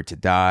this to her to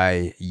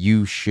die.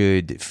 You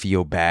should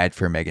feel bad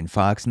for Megan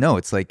Fox. No,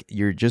 it's like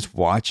you're just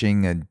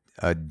watching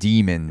a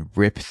demon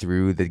rip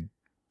through the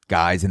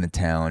guys in the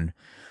town,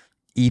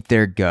 eat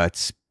their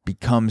guts,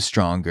 become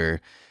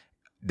stronger.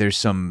 There's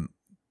some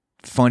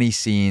funny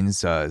scenes,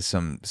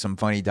 some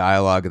funny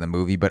dialogue in the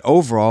movie, but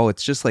overall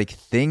it's just like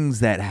things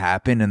that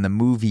happen and the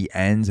movie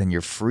ends and you're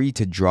free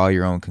to draw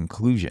your own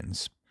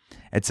conclusions.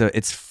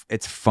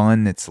 It's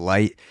fun, it's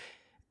light.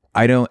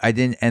 I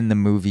didn't end the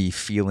movie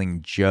feeling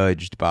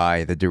judged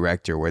by the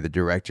director, where the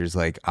director's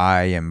like,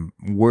 I'm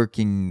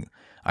molding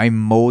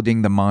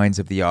the minds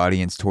of the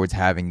audience towards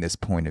having this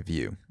point of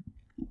view.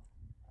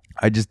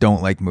 I just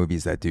don't like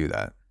movies that do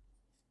that.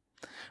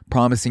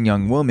 Promising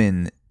Young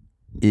Woman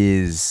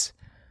is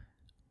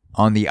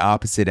on the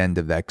opposite end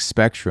of that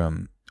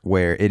spectrum,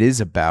 where it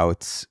is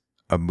about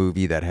a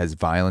movie that has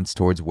violence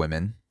towards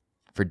women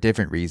for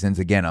different reasons.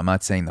 Again, I'm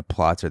not saying the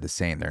plots are the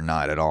same. They're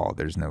not at all.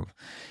 There's no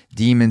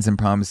demons in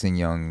Promising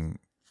Young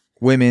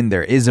Women.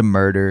 There is a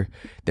murder.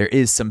 There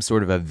is some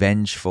sort of a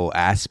vengeful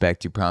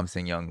aspect to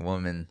Promising Young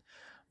Woman.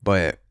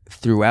 But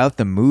throughout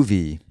the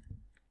movie,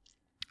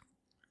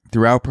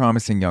 throughout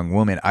Promising Young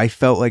Woman, I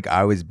felt like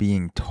I was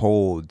being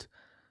told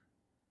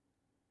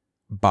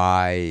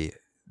by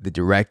the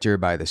director,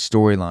 by the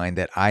storyline,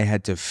 that I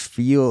had to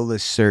feel a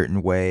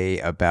certain way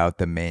about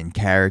the main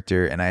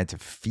character, and I had to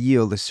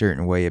feel a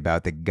certain way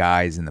about the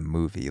guys in the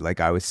movie. Like,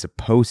 I was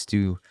supposed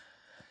to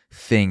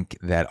think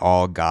that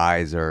all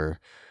guys are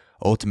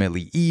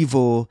ultimately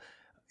evil.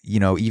 You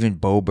know, even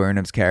Bo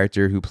Burnham's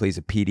character, who plays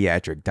a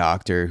pediatric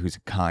doctor who's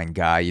a kind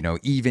guy, you know,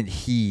 even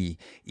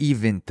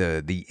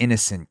the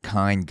innocent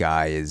kind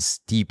guy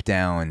is deep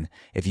down,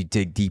 if you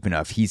dig deep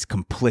enough, he's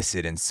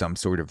complicit in some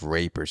sort of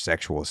rape or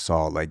sexual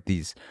assault. Like,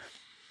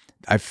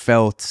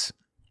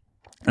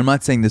 I'm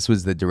not saying this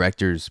was the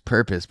director's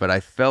purpose, but I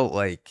felt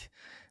like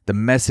the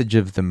message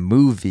of the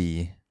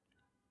movie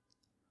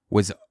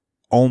was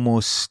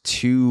almost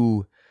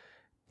too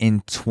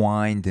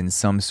entwined in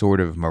some sort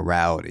of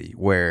morality,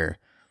 where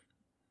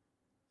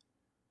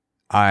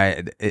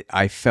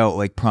I felt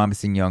like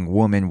Promising Young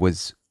Woman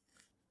was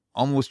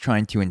almost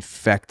trying to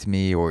infect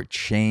me or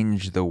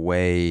change the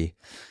way,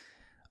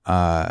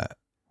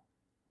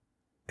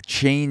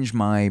 change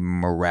my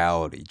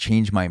morality,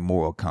 change my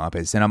moral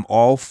compass. And I'm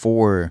all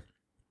for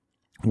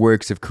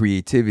works of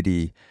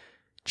creativity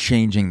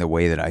changing the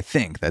way that I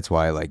think. That's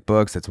why I like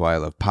books. That's why I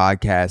love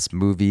podcasts,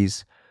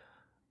 movies.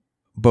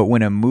 But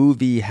when a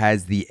movie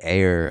has the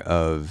air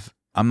of,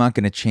 I'm not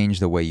going to change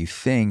the way you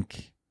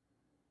think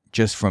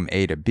just from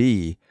A to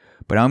B,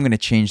 but I'm going to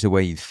change the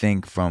way you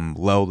think from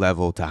low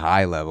level to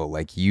high level.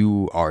 Like,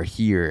 you are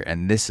here,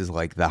 and this is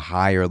like the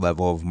higher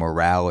level of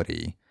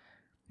morality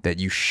that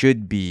you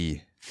should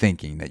be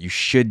thinking, that you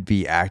should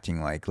be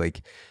acting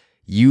like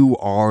you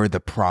are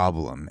the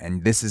problem,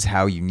 and this is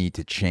how you need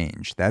to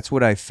change. That's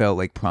what I felt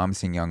like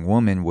Promising Young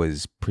Woman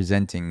was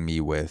presenting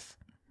me with.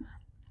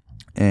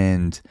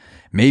 And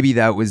maybe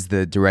that was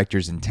the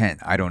director's intent.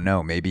 I don't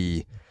know.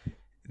 Maybe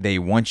they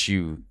want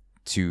you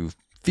to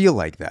feel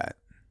like that.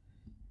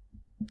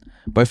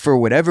 But for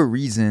whatever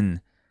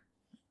reason,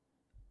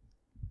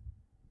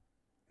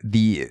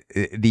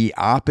 the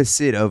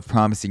opposite of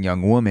Promising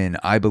Young Woman,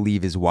 I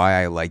believe, is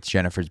why I liked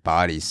Jennifer's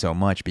Body so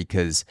much,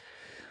 because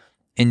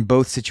in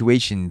both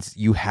situations,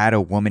 you had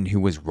a woman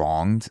who was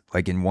wronged.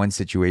 Like, in one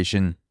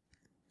situation,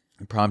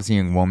 Promising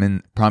Young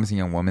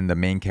Woman, the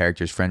main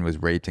character's friend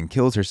was raped and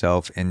kills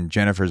herself. In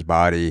Jennifer's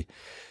Body,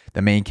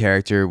 the main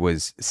character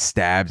was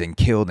stabbed and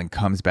killed and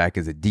comes back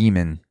as a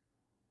demon.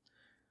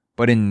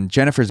 But in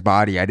Jennifer's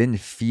Body, I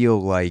didn't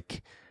feel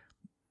like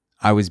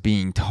I was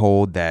being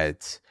told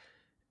that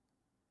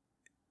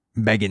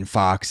Megan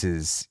Fox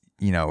is,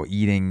 you know,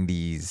 eating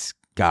these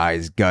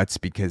guys' guts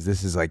because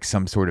this is like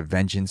some sort of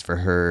vengeance for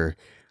her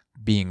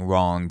being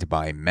wronged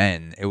by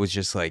men. It was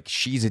just like,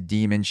 she's a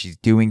demon, she's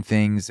doing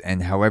things,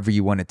 and however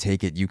you want to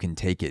take it, you can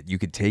take it. You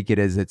could take it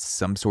as it's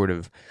some sort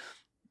of,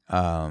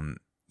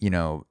 you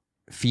know,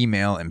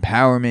 female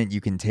empowerment.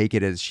 You can take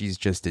it as she's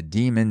just a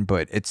demon,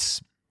 but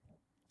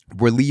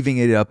we're leaving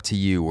it up to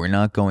you. We're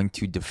not going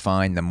to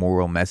define the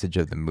moral message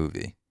of the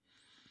movie.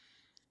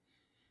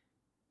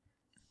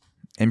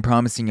 In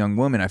Promising Young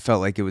Woman, I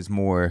felt like it was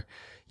more,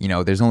 you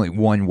know, there's only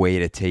one way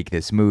to take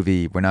this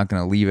movie. We're not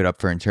going to leave it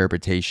up for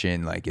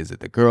interpretation. Like, is it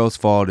the girl's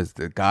fault? Is it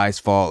the guy's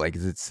fault? Like,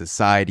 is it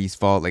society's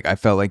fault? Like, I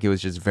felt like it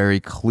was just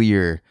very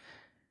clear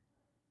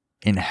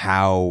in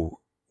how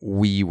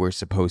we were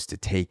supposed to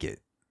take it.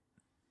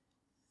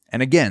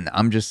 And again,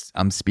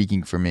 I'm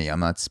speaking for me. I'm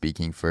not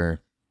speaking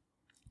for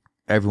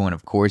everyone.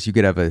 Of course, you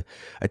could have a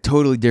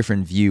totally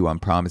different view on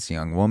Promising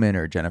Young Woman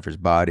or Jennifer's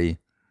Body.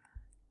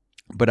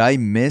 But I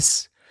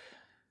miss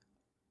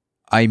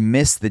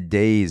the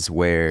days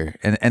where,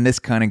 and this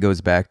kind of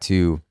goes back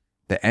to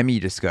the Emmy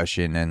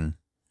discussion and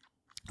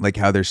like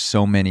how there's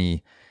so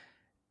many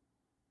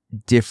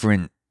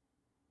different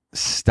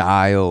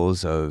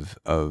styles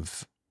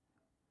of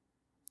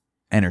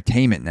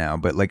entertainment now.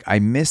 But like, I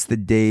miss the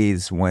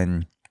days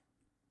when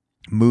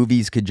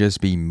movies could just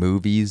be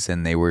movies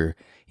and they were,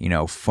 you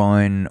know,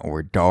 fun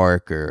or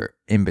dark or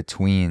in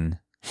between.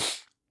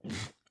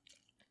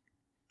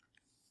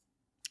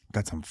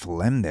 Got some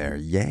phlegm there.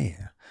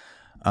 Yeah.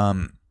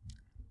 But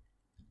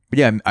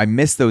yeah, I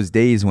miss those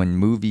days when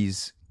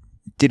movies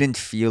didn't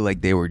feel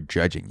like they were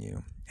judging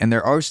you. And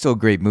there are still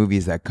great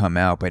movies that come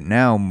out, but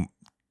now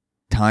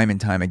time and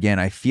time again,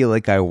 I feel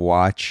like I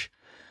watch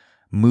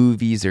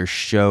movies or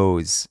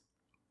shows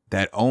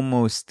that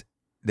almost,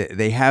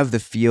 they have the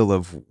feel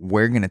of,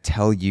 we're going to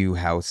tell you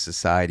how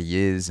society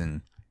is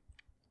and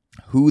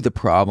who the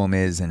problem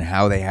is and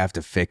how they have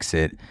to fix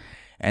it.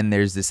 And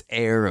there's this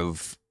air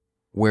of,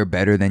 we're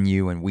better than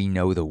you and we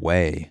know the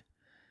way.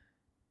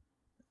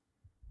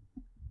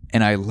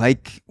 And I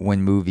like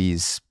when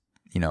movies,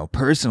 you know,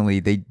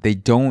 personally, they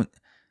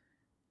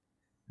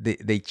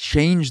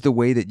change the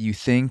way that you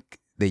think,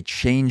 they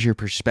change your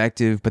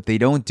perspective, but they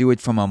don't do it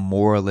from a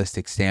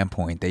moralistic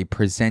standpoint. They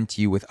present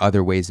you with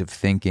other ways of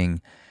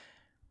thinking.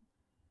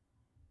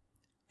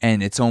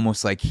 And it's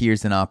almost like,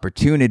 here's an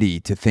opportunity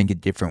to think a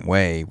different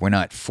way. We're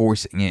not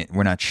forcing it.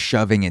 We're not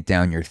shoving it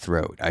down your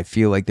throat. I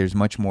feel like there's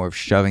much more of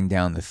shoving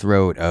down the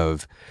throat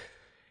of,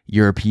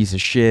 you're a piece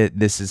of shit.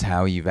 This is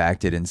how you've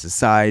acted in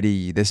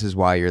society. This is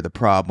why you're the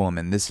problem.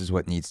 And this is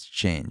what needs to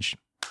change.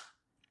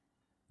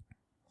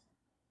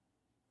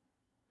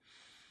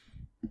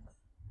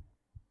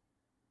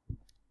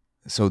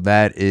 So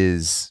that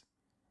is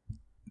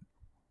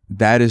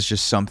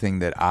just something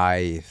that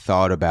I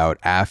thought about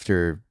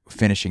after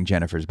finishing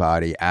Jennifer's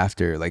Body,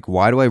 after like,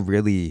 why do I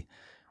really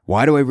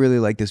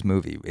like this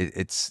movie?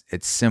 It's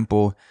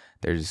simple.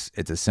 It's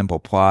a simple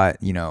plot,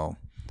 you know,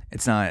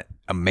 it's not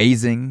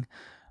amazing,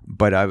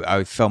 but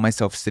I felt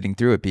myself sitting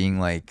through it being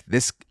like,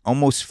 this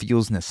almost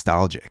feels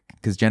nostalgic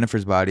because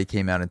Jennifer's Body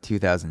came out in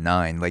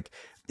 2009. Like,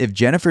 if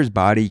Jennifer's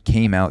Body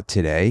came out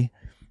today,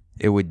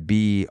 it would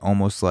be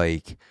almost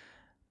like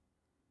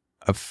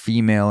a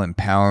female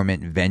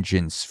empowerment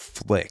vengeance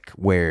flick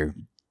where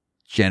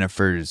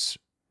Jennifer's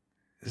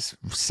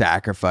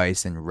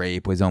sacrifice and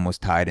rape was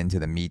almost tied into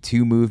the Me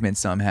Too movement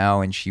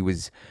somehow, and she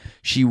was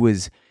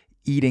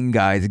eating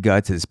guys'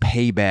 guts as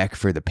payback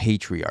for the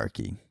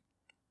patriarchy.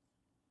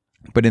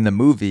 But in the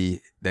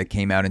movie that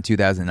came out in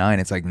 2009,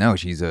 it's like, no,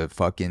 she's a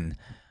fucking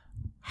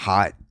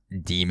hot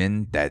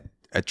demon that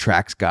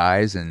attracts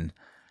guys and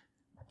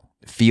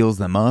feels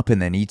them up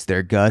and then eats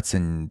their guts,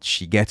 and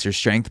she gets her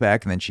strength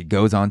back and then she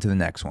goes on to the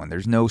next one.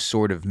 There's no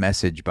sort of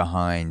message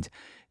behind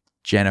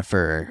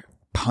Jennifer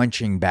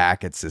punching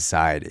back at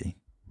society.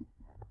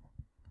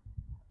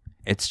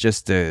 It's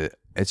just a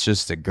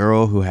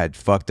girl who had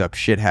fucked up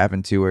shit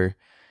happen to her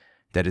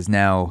that is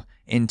now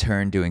in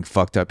turn doing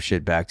fucked up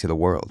shit back to the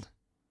world.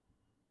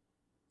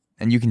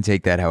 And you can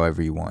take that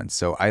however you want.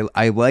 So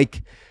I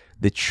like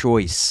the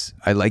choice.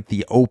 I like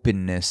the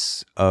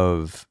openness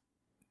of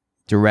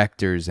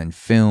directors and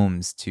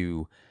films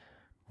to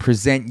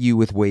present you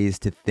with ways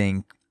to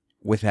think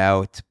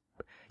without,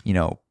 you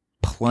know,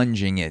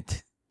 plunging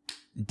it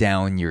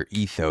down your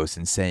ethos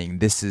and saying,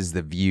 this is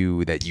the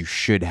view that you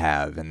should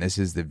have and this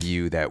is the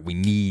view that we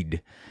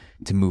need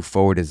to move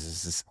forward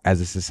as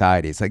a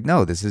society. It's like,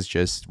 no, this is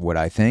just what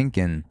I think,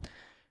 and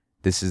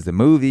this is the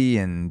movie,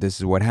 and this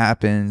is what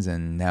happens,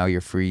 and now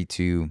you're free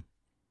to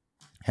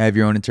have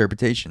your own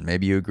interpretation.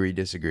 Maybe you agree,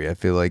 disagree. I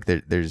feel like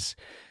there's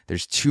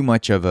too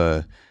much of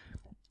a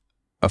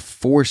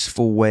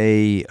forceful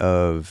way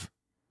of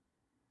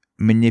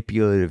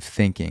manipulative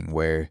thinking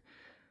where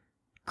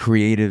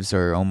creatives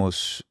are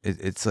almost,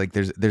 it's like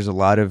there's a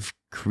lot of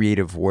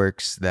creative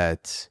works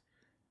that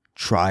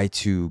try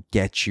to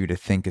get you to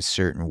think a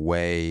certain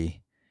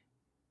way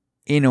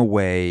in a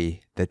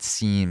way that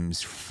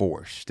seems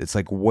forced. It's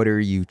like, what are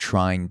you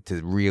trying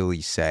to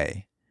really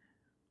say?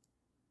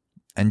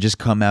 And just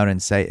come out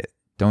and say it.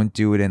 Don't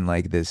do it in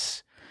like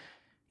this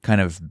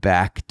kind of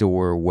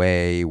backdoor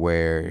way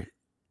where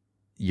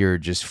you're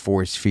just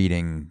force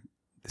feeding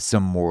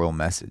some moral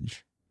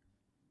message.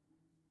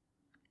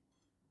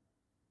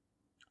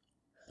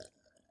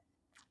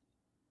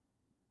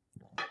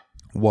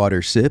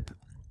 Water sip.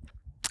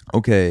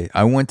 Okay,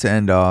 I want to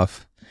end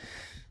off.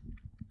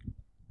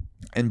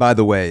 And by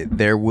the way,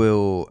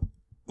 we'll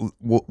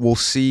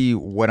see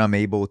what I'm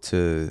able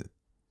to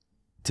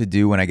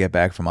do when I get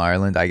back from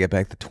Ireland. I get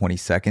back the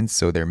 22nd,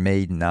 so there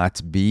may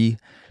not be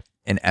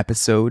an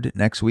episode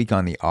next week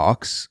on the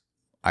Aux.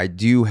 I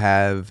do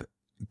have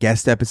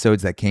guest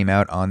episodes that came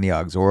out on the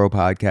Auxoro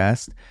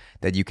podcast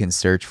that you can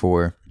search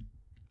for.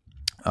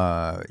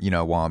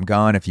 while I'm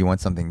gone. If you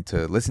want something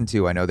to listen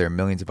to, I know there are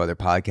millions of other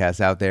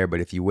podcasts out there, but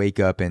if you wake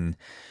up and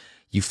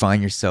you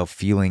find yourself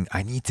feeling,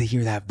 I need to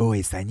hear that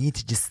voice. I need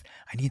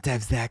to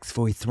have Zach's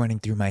voice running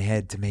through my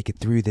head to make it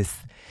through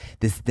this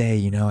day.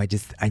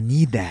 I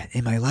need that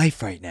in my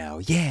life right now.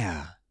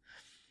 Yeah.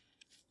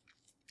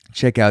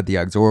 Check out the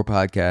Auxora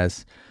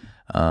podcast.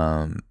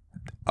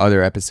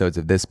 Other episodes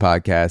of this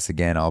podcast.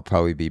 Again, I'll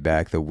probably be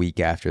back the week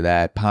after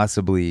that,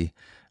 possibly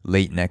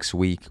late next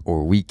week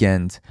or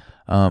weekend.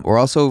 Or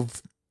also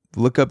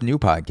look up new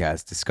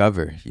podcasts,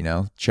 discover,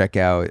 check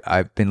out.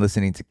 I've been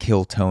listening to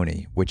Kill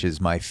Tony, which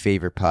is my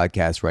favorite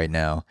podcast right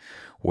now,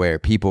 where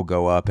people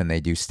go up and they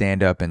do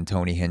stand-up and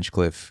Tony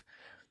Hinchcliffe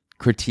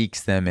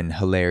critiques them in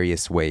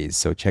hilarious ways.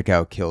 So check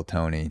out Kill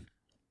Tony.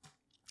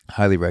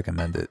 Highly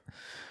recommend it.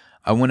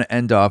 I want to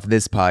end off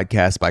this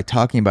podcast by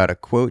talking about a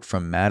quote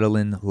from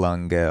Madeleine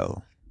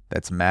L'Engel.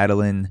 That's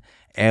Madeleine,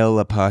 L'Engel,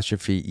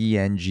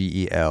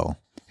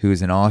 who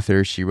is an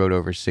author. She wrote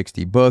over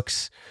 60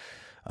 books,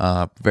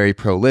 very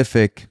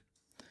prolific,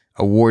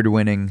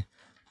 award-winning,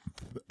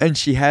 and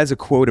she has a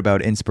quote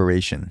about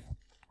inspiration.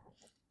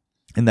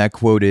 And that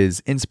quote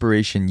is,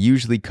 "Inspiration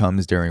usually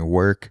comes during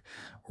work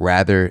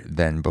rather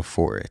than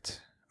before it."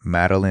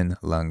 Madeleine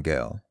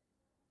L'Engel.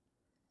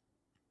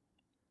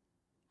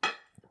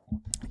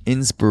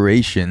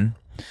 Inspiration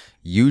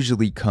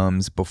usually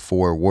comes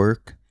before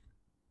work,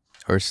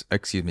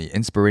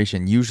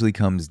 inspiration usually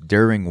comes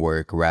during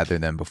work rather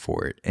than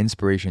before it.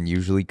 Inspiration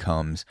usually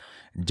comes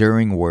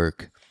during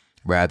work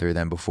rather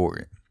than before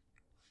it.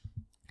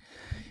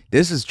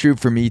 This is true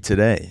for me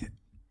today.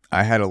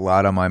 I had a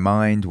lot on my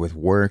mind with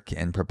work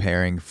and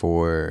preparing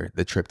for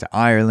the trip to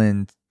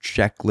Ireland,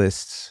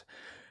 checklists,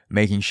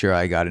 making sure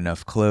I got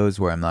enough clothes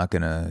where I'm not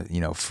going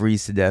to,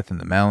 freeze to death in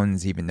the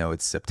mountains, even though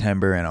it's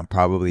September and I'm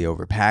probably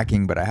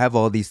overpacking. But I have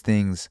all these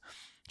things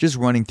just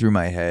running through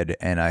my head.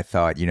 And I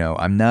thought,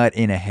 I'm not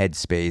in a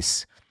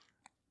headspace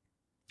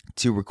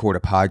to record a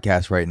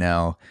podcast right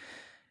now.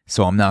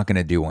 So I'm not going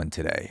to do one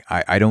today.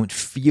 I don't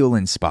feel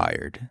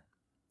inspired.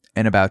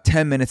 And about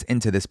 10 minutes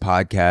into this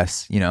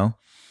podcast,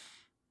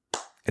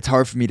 it's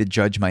hard for me to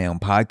judge my own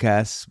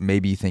podcasts.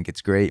 Maybe you think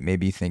it's great.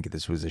 Maybe you think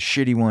this was a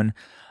shitty one.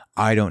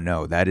 I don't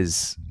know. That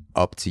is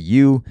up to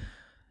you.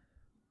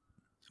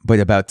 But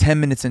about 10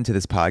 minutes into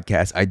this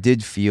podcast, I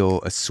did feel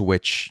a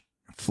switch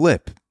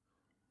flip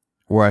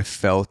where I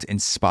felt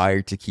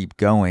inspired to keep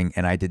going.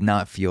 And I did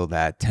not feel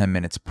that 10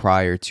 minutes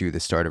prior to the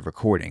start of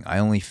recording. I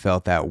only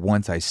felt that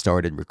once I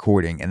started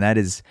recording. And that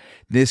is,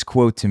 this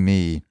quote to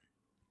me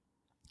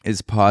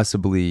is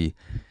possibly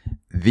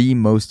the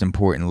most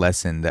important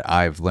lesson that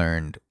I've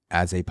learned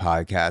as a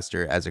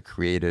podcaster, as a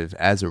creative,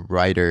 as a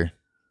writer.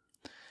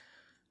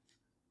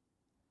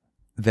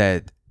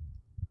 That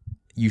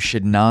you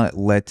should not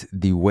let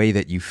the way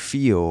that you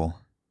feel,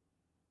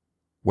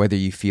 whether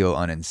you feel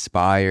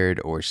uninspired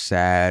or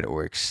sad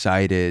or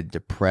excited,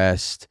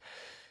 depressed,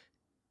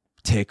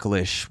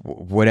 ticklish,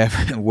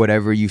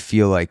 whatever you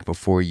feel like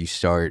before you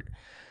start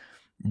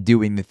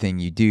doing the thing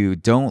you do,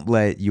 don't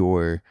let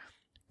your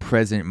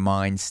present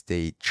mind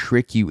state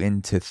trick you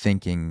into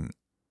thinking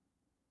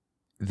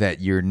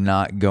that you're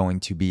not going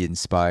to be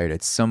inspired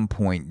at some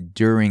point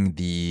during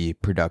the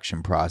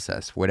production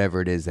process, whatever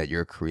it is that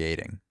you're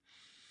creating.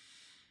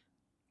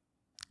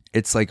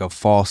 It's like a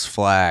false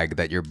flag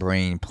that your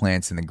brain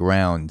plants in the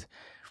ground,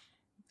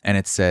 and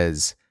it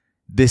says,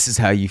 this is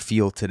how you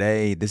feel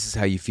today, this is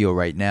how you feel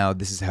right now,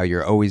 this is how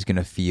you're always going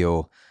to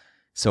feel,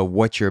 so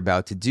what you're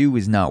about to do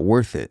is not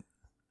worth it.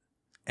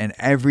 And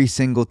every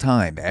single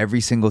time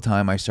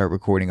I start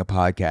recording a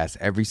podcast,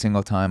 every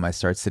single time I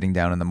start sitting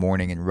down in the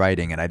morning and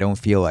writing and I don't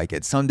feel like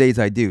it. Some days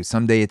I do.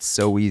 Some days it's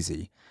so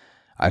easy.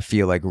 I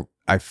feel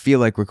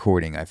like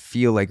recording. I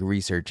feel like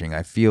researching.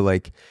 I feel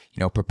like,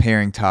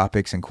 preparing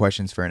topics and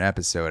questions for an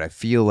episode. I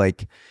feel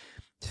like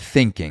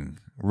thinking,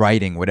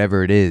 writing,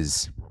 whatever it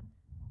is.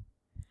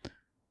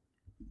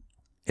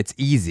 It's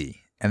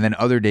easy. And then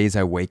other days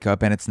I wake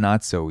up and it's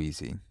not so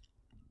easy.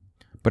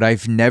 But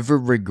I've never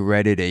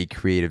regretted a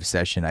creative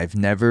session. I've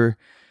never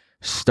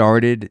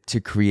started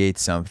to create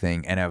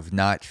something and have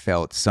not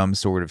felt some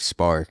sort of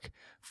spark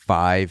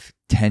 5-10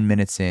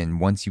 minutes in.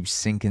 Once you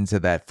sink into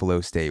that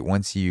flow state,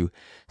 once you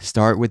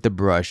start with the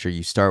brush or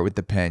you start with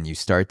the pen, you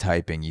start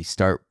typing, you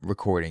start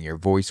recording, your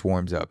voice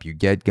warms up, you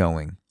get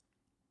going.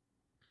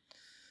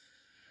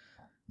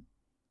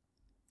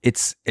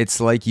 It's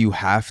like you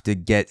have to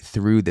get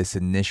through this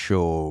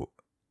initial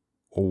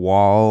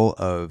wall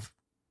of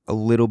a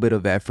little bit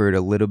of effort,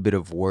 a little bit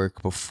of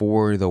work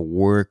before the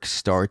work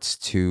starts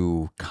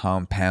to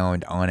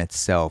compound on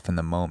itself in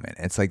the moment.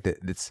 It's like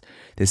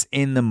this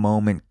in the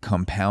moment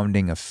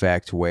compounding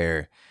effect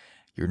where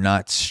you're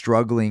not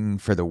struggling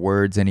for the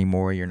words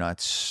anymore. You're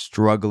not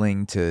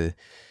struggling to,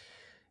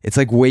 it's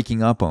like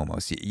waking up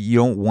almost. You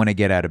don't want to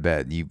get out of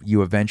bed.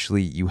 You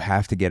eventually, you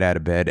have to get out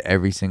of bed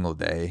every single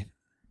day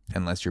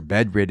unless you're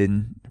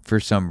bedridden for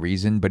some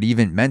reason. But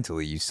even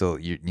mentally, you're still,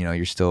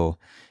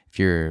 if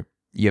you're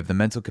You have the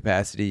mental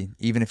capacity.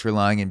 Even if you're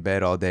lying in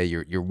bed all day,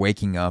 you're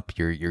waking up,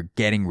 you're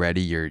getting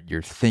ready,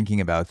 you're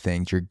thinking about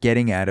things, you're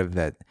getting out of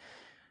that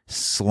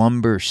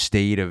slumber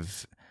state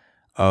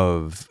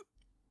of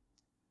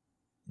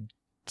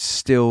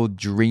still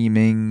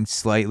dreaming,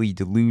 slightly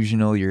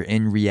delusional. You're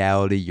in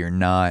reality, you're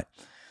not.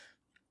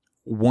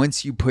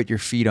 Once you put your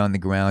feet on the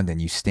ground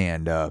and you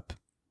stand up,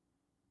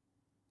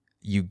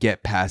 you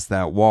get past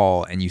that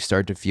wall and you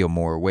start to feel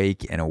more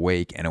awake and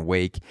awake and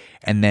awake.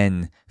 And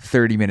then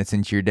 30 minutes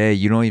into your day,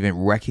 you don't even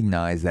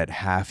recognize that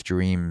half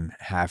dream,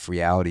 half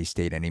reality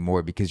state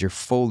anymore because you're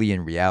fully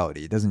in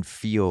reality. It doesn't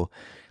feel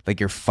like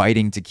you're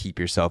fighting to keep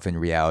yourself in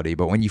reality.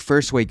 But when you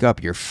first wake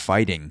up, you're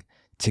fighting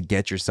to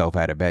get yourself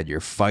out of bed.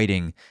 You're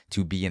fighting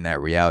to be in that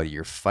reality.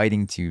 You're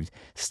fighting to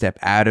step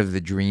out of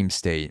the dream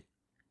state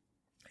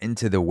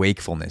into the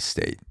wakefulness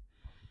state.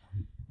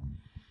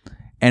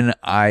 And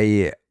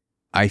I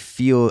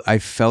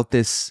felt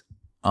this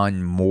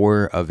on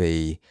more of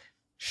a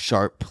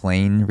sharp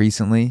plane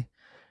recently,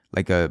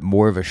 like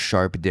more of a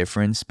sharp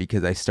difference,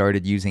 because I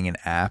started using an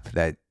app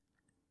that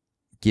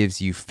gives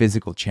you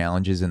physical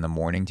challenges in the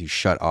morning to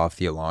shut off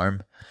the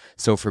alarm.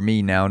 So for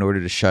me now, in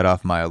order to shut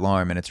off my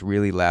alarm, and it's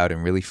really loud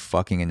and really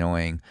fucking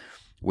annoying,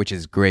 which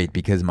is great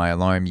because my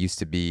alarm used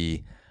to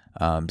be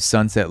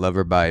Sunset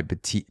Lover by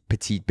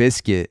Petite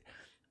Biscuit,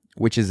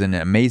 which is an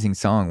amazing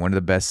song, one of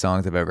the best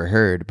songs I've ever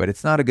heard, but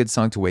it's not a good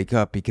song to wake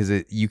up because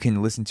you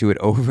can listen to it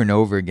over and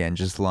over again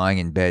just lying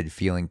in bed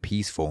feeling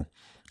peaceful.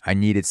 I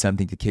needed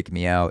something to kick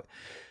me out.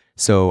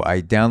 So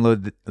I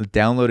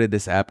downloaded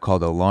this app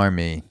called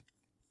Alarmy,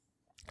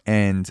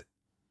 and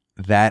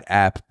that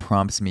app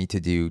prompts me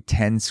to do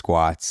 10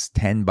 squats,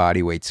 10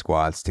 bodyweight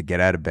squats to get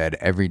out of bed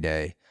every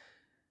day.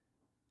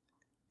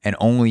 And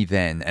only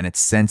then, and it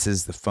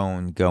senses the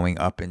phone going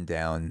up and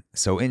down.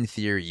 So in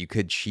theory, you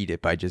could cheat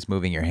it by just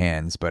moving your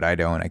hands, but I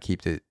don't. I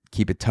keep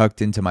it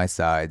tucked into my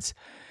sides.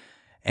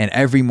 And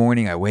every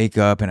morning I wake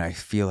up and I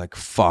feel like,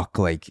 fuck,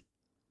 like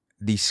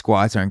these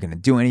squats aren't going to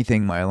do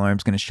anything. My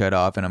alarm's going to shut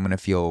off and I'm going to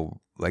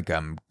feel like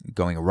I'm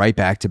going right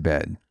back to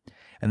bed.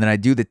 And then I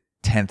do the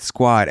 10th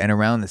squat, and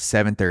around the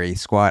 7th or 8th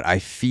squat, I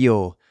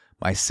feel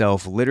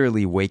myself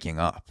literally waking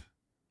up.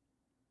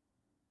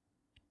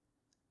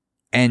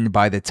 And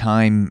by the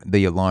time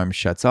the alarm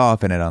shuts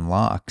off and it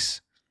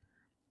unlocks,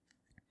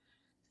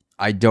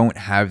 I don't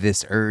have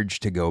this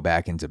urge to go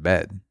back into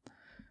bed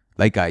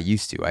like I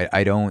used to.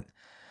 I don't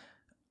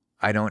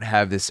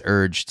have this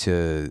urge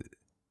to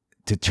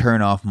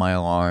turn off my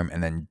alarm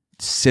and then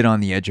sit on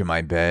the edge of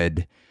my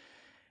bed.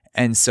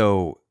 And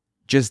so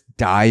just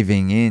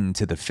diving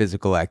into the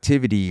physical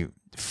activity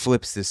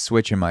flips this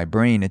switch in my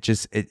brain.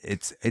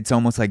 It's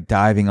almost like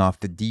diving off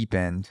the deep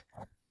end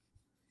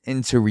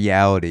into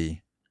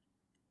reality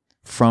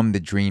from the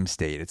dream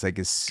state. It's like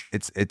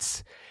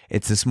it's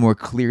this more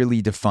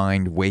clearly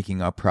defined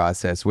waking up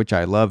process, which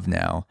I love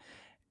now.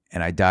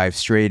 And I dive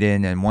straight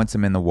in, and once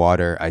I'm in the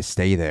water, I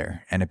stay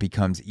there, and it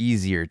becomes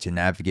easier to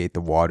navigate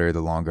the water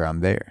the longer I'm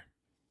there.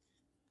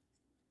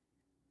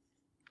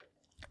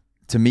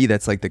 To me,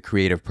 that's like the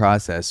creative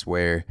process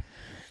where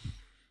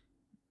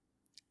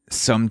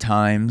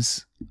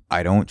sometimes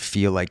I don't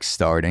feel like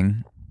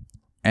starting,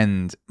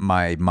 and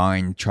my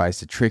mind tries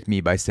to trick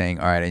me by saying,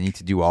 all right, I need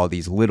to do all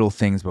these little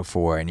things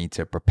before. I need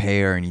to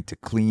prepare. I need to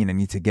clean. I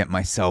need to get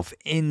myself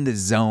in the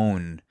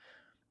zone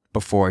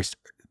before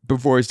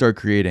I start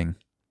creating,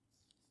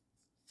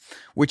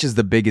 which is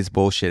the biggest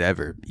bullshit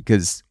ever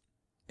because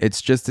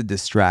it's just a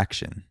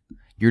distraction.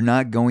 You're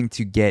not going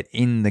to get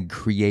in the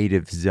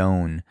creative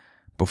zone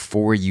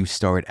before you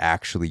start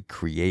actually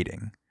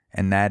creating.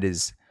 And that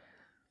is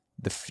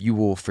the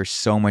fuel for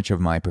so much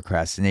of my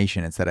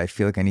procrastination. It's that I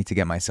feel like I need to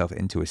get myself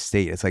into a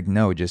state. It's like,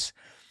 no, just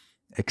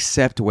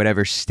accept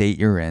whatever state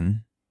you're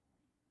in,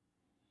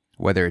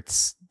 whether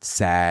it's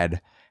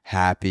sad,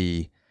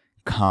 happy,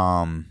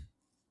 calm,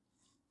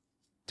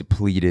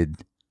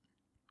 depleted.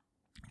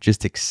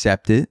 Just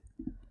accept it.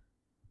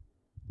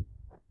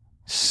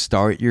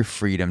 Start your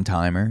freedom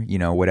timer,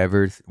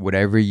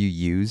 whatever you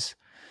use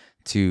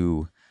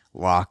to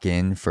lock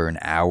in for an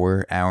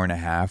hour and a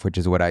half, which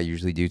is what I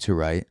usually do to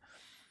write.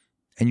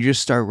 And you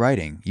just start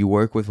writing. You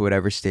work with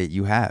whatever state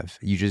you have.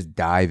 You just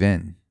dive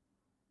in.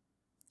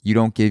 You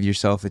don't give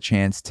yourself a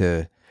chance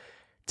to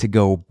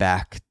go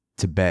back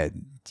to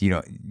bed.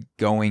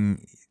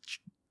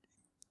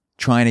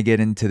 Trying to get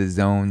into the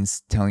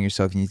zones, telling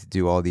yourself you need to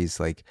do all these,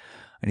 like,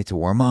 I need to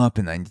warm up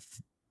and I need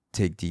to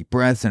take deep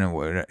breaths.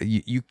 And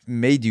you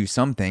may do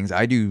some things.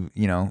 I do,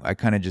 I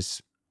kind of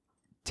just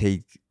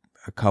take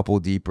a couple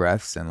deep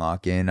breaths and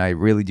lock in. I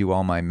really do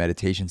all my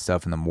meditation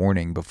stuff in the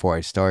morning before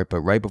I start.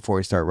 But right before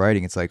I start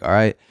writing, it's like, all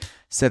right,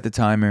 set the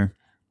timer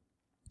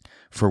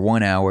for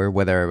 1 hour,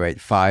 whether I write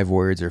 5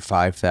 words or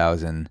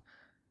 5,000,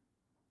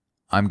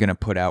 I'm going to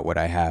put out what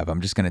I have.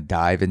 I'm just going to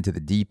dive into the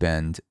deep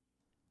end.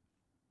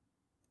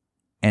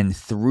 And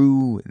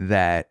through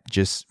that,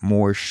 just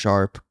more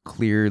sharp,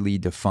 clearly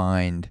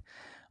defined,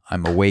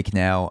 I'm awake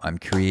now, I'm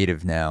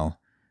creative now,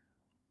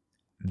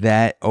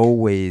 that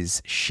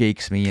always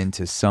shakes me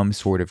into some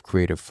sort of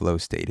creative flow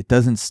state. It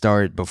doesn't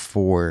start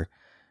before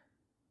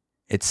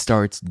it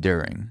starts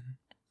during.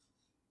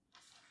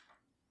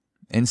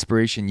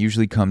 Inspiration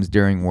usually comes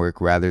during work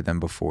rather than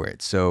before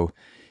it. So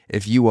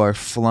if you are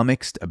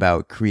flummoxed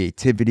about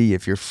creativity,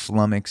 if you're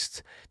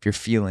flummoxed, if you're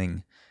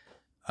feeling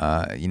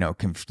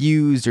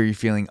confused, or you're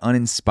feeling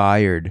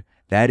uninspired,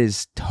 that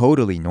is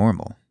totally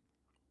normal.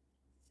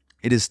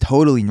 It is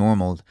totally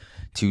normal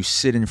to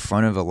sit in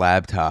front of a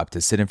laptop,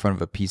 to sit in front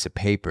of a piece of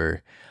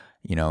paper,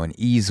 an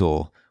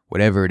easel,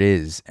 whatever it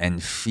is,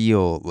 and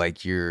feel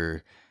like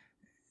you're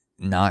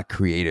not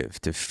creative,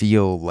 to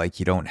feel like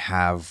you don't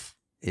have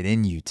it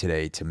in you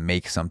today to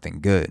make something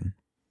good.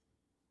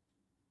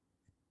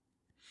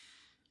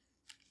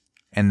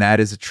 And that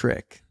is a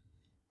trick.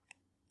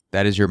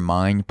 That is your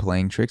mind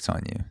playing tricks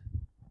on you.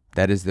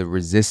 That is the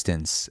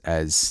resistance,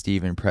 as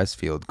Stephen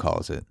Pressfield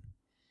calls it.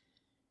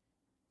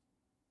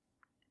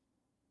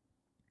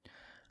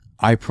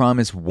 I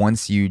promise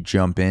once you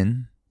jump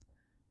in,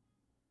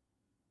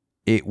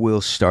 it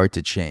will start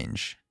to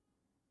change.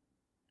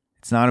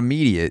 It's not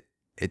immediate.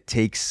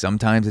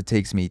 Sometimes it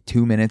takes me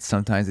 2 minutes,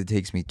 sometimes it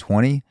takes me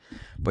 20,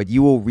 but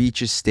you will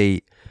reach a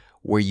state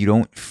where you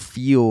don't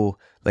feel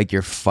like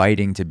you're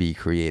fighting to be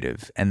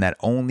creative. And that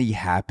only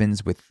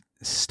happens with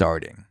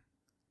starting.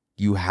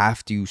 You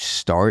have to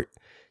start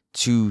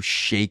to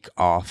shake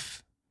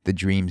off the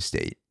dream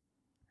state.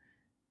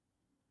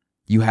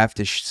 You have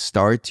to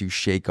start to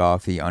shake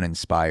off the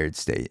uninspired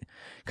state.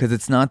 Because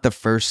it's not the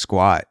first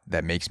squat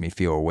that makes me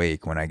feel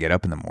awake when I get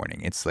up in the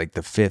morning. It's like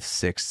the 5th,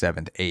 6th,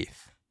 7th,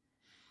 8th.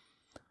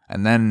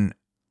 And then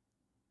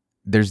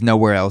there's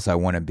nowhere else I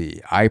want to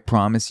be. I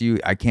promise you,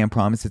 I can't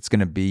promise it's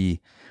going to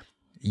be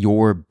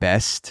your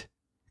best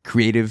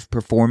creative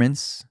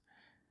performance,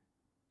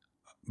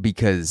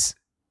 because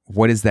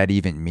what does that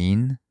even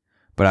mean?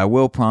 But I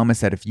will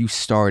promise that if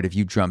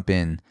you jump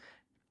in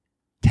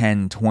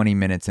 10, 20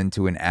 minutes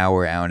into an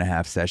hour and a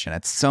half session,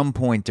 at some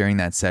point during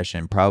that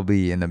session,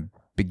 probably in the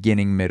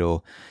beginning,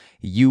 middle,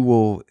 you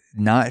will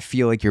not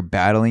feel like you're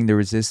battling the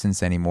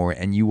resistance anymore,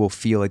 and you will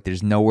feel like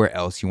there's nowhere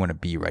else you want to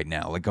be right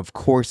now. Like, of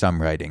course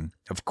I'm writing.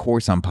 Of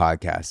course I'm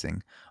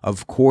podcasting.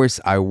 Of course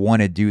I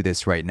want to do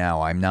this right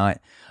now. I'm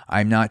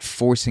not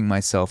forcing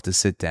myself to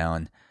sit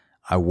down.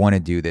 I want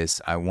to do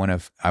this. I want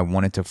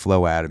it to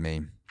flow out of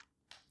me.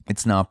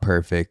 It's not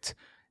perfect.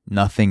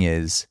 Nothing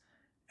is.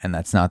 And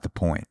that's not the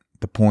point.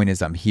 The point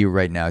is I'm here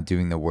right now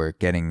doing the work,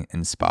 getting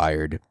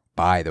inspired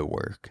by the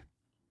work.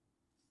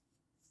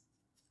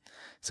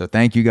 So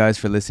thank you guys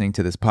for listening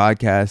to this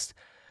podcast.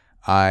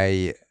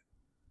 I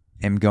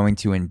am going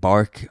to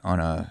embark on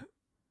a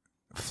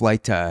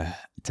flight to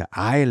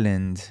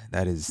Ireland.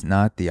 That is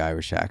not the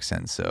Irish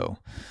accent, so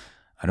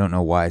I don't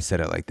know why I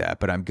said it like that.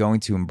 But I'm going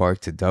to embark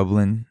to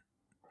Dublin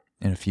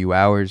in a few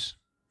hours,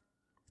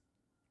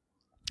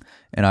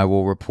 and I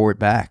will report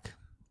back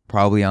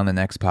probably on the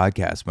next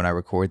podcast when I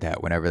record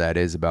that, whenever that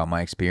is, about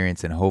my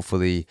experience, and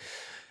hopefully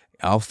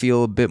I'll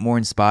feel a bit more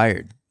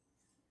inspired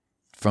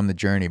from the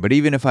journey. But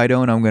even if I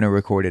don't, I'm going to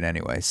record it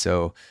anyway.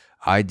 So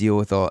I deal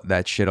with all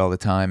that shit all the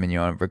time, and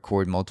I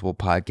record multiple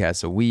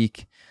podcasts a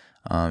week.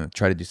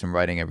 Try to do some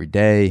writing every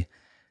day.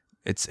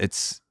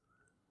 It's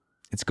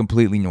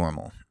completely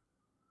normal.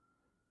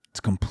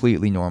 It's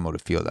completely normal to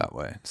feel that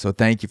way. So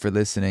thank you for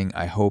listening.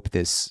 I hope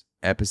this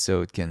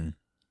episode can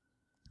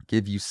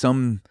give you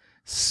some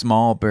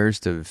small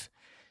burst of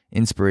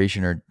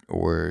inspiration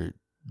or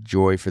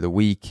joy for the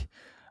week.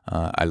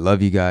 I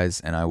love you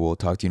guys, and I will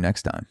talk to you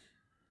next time.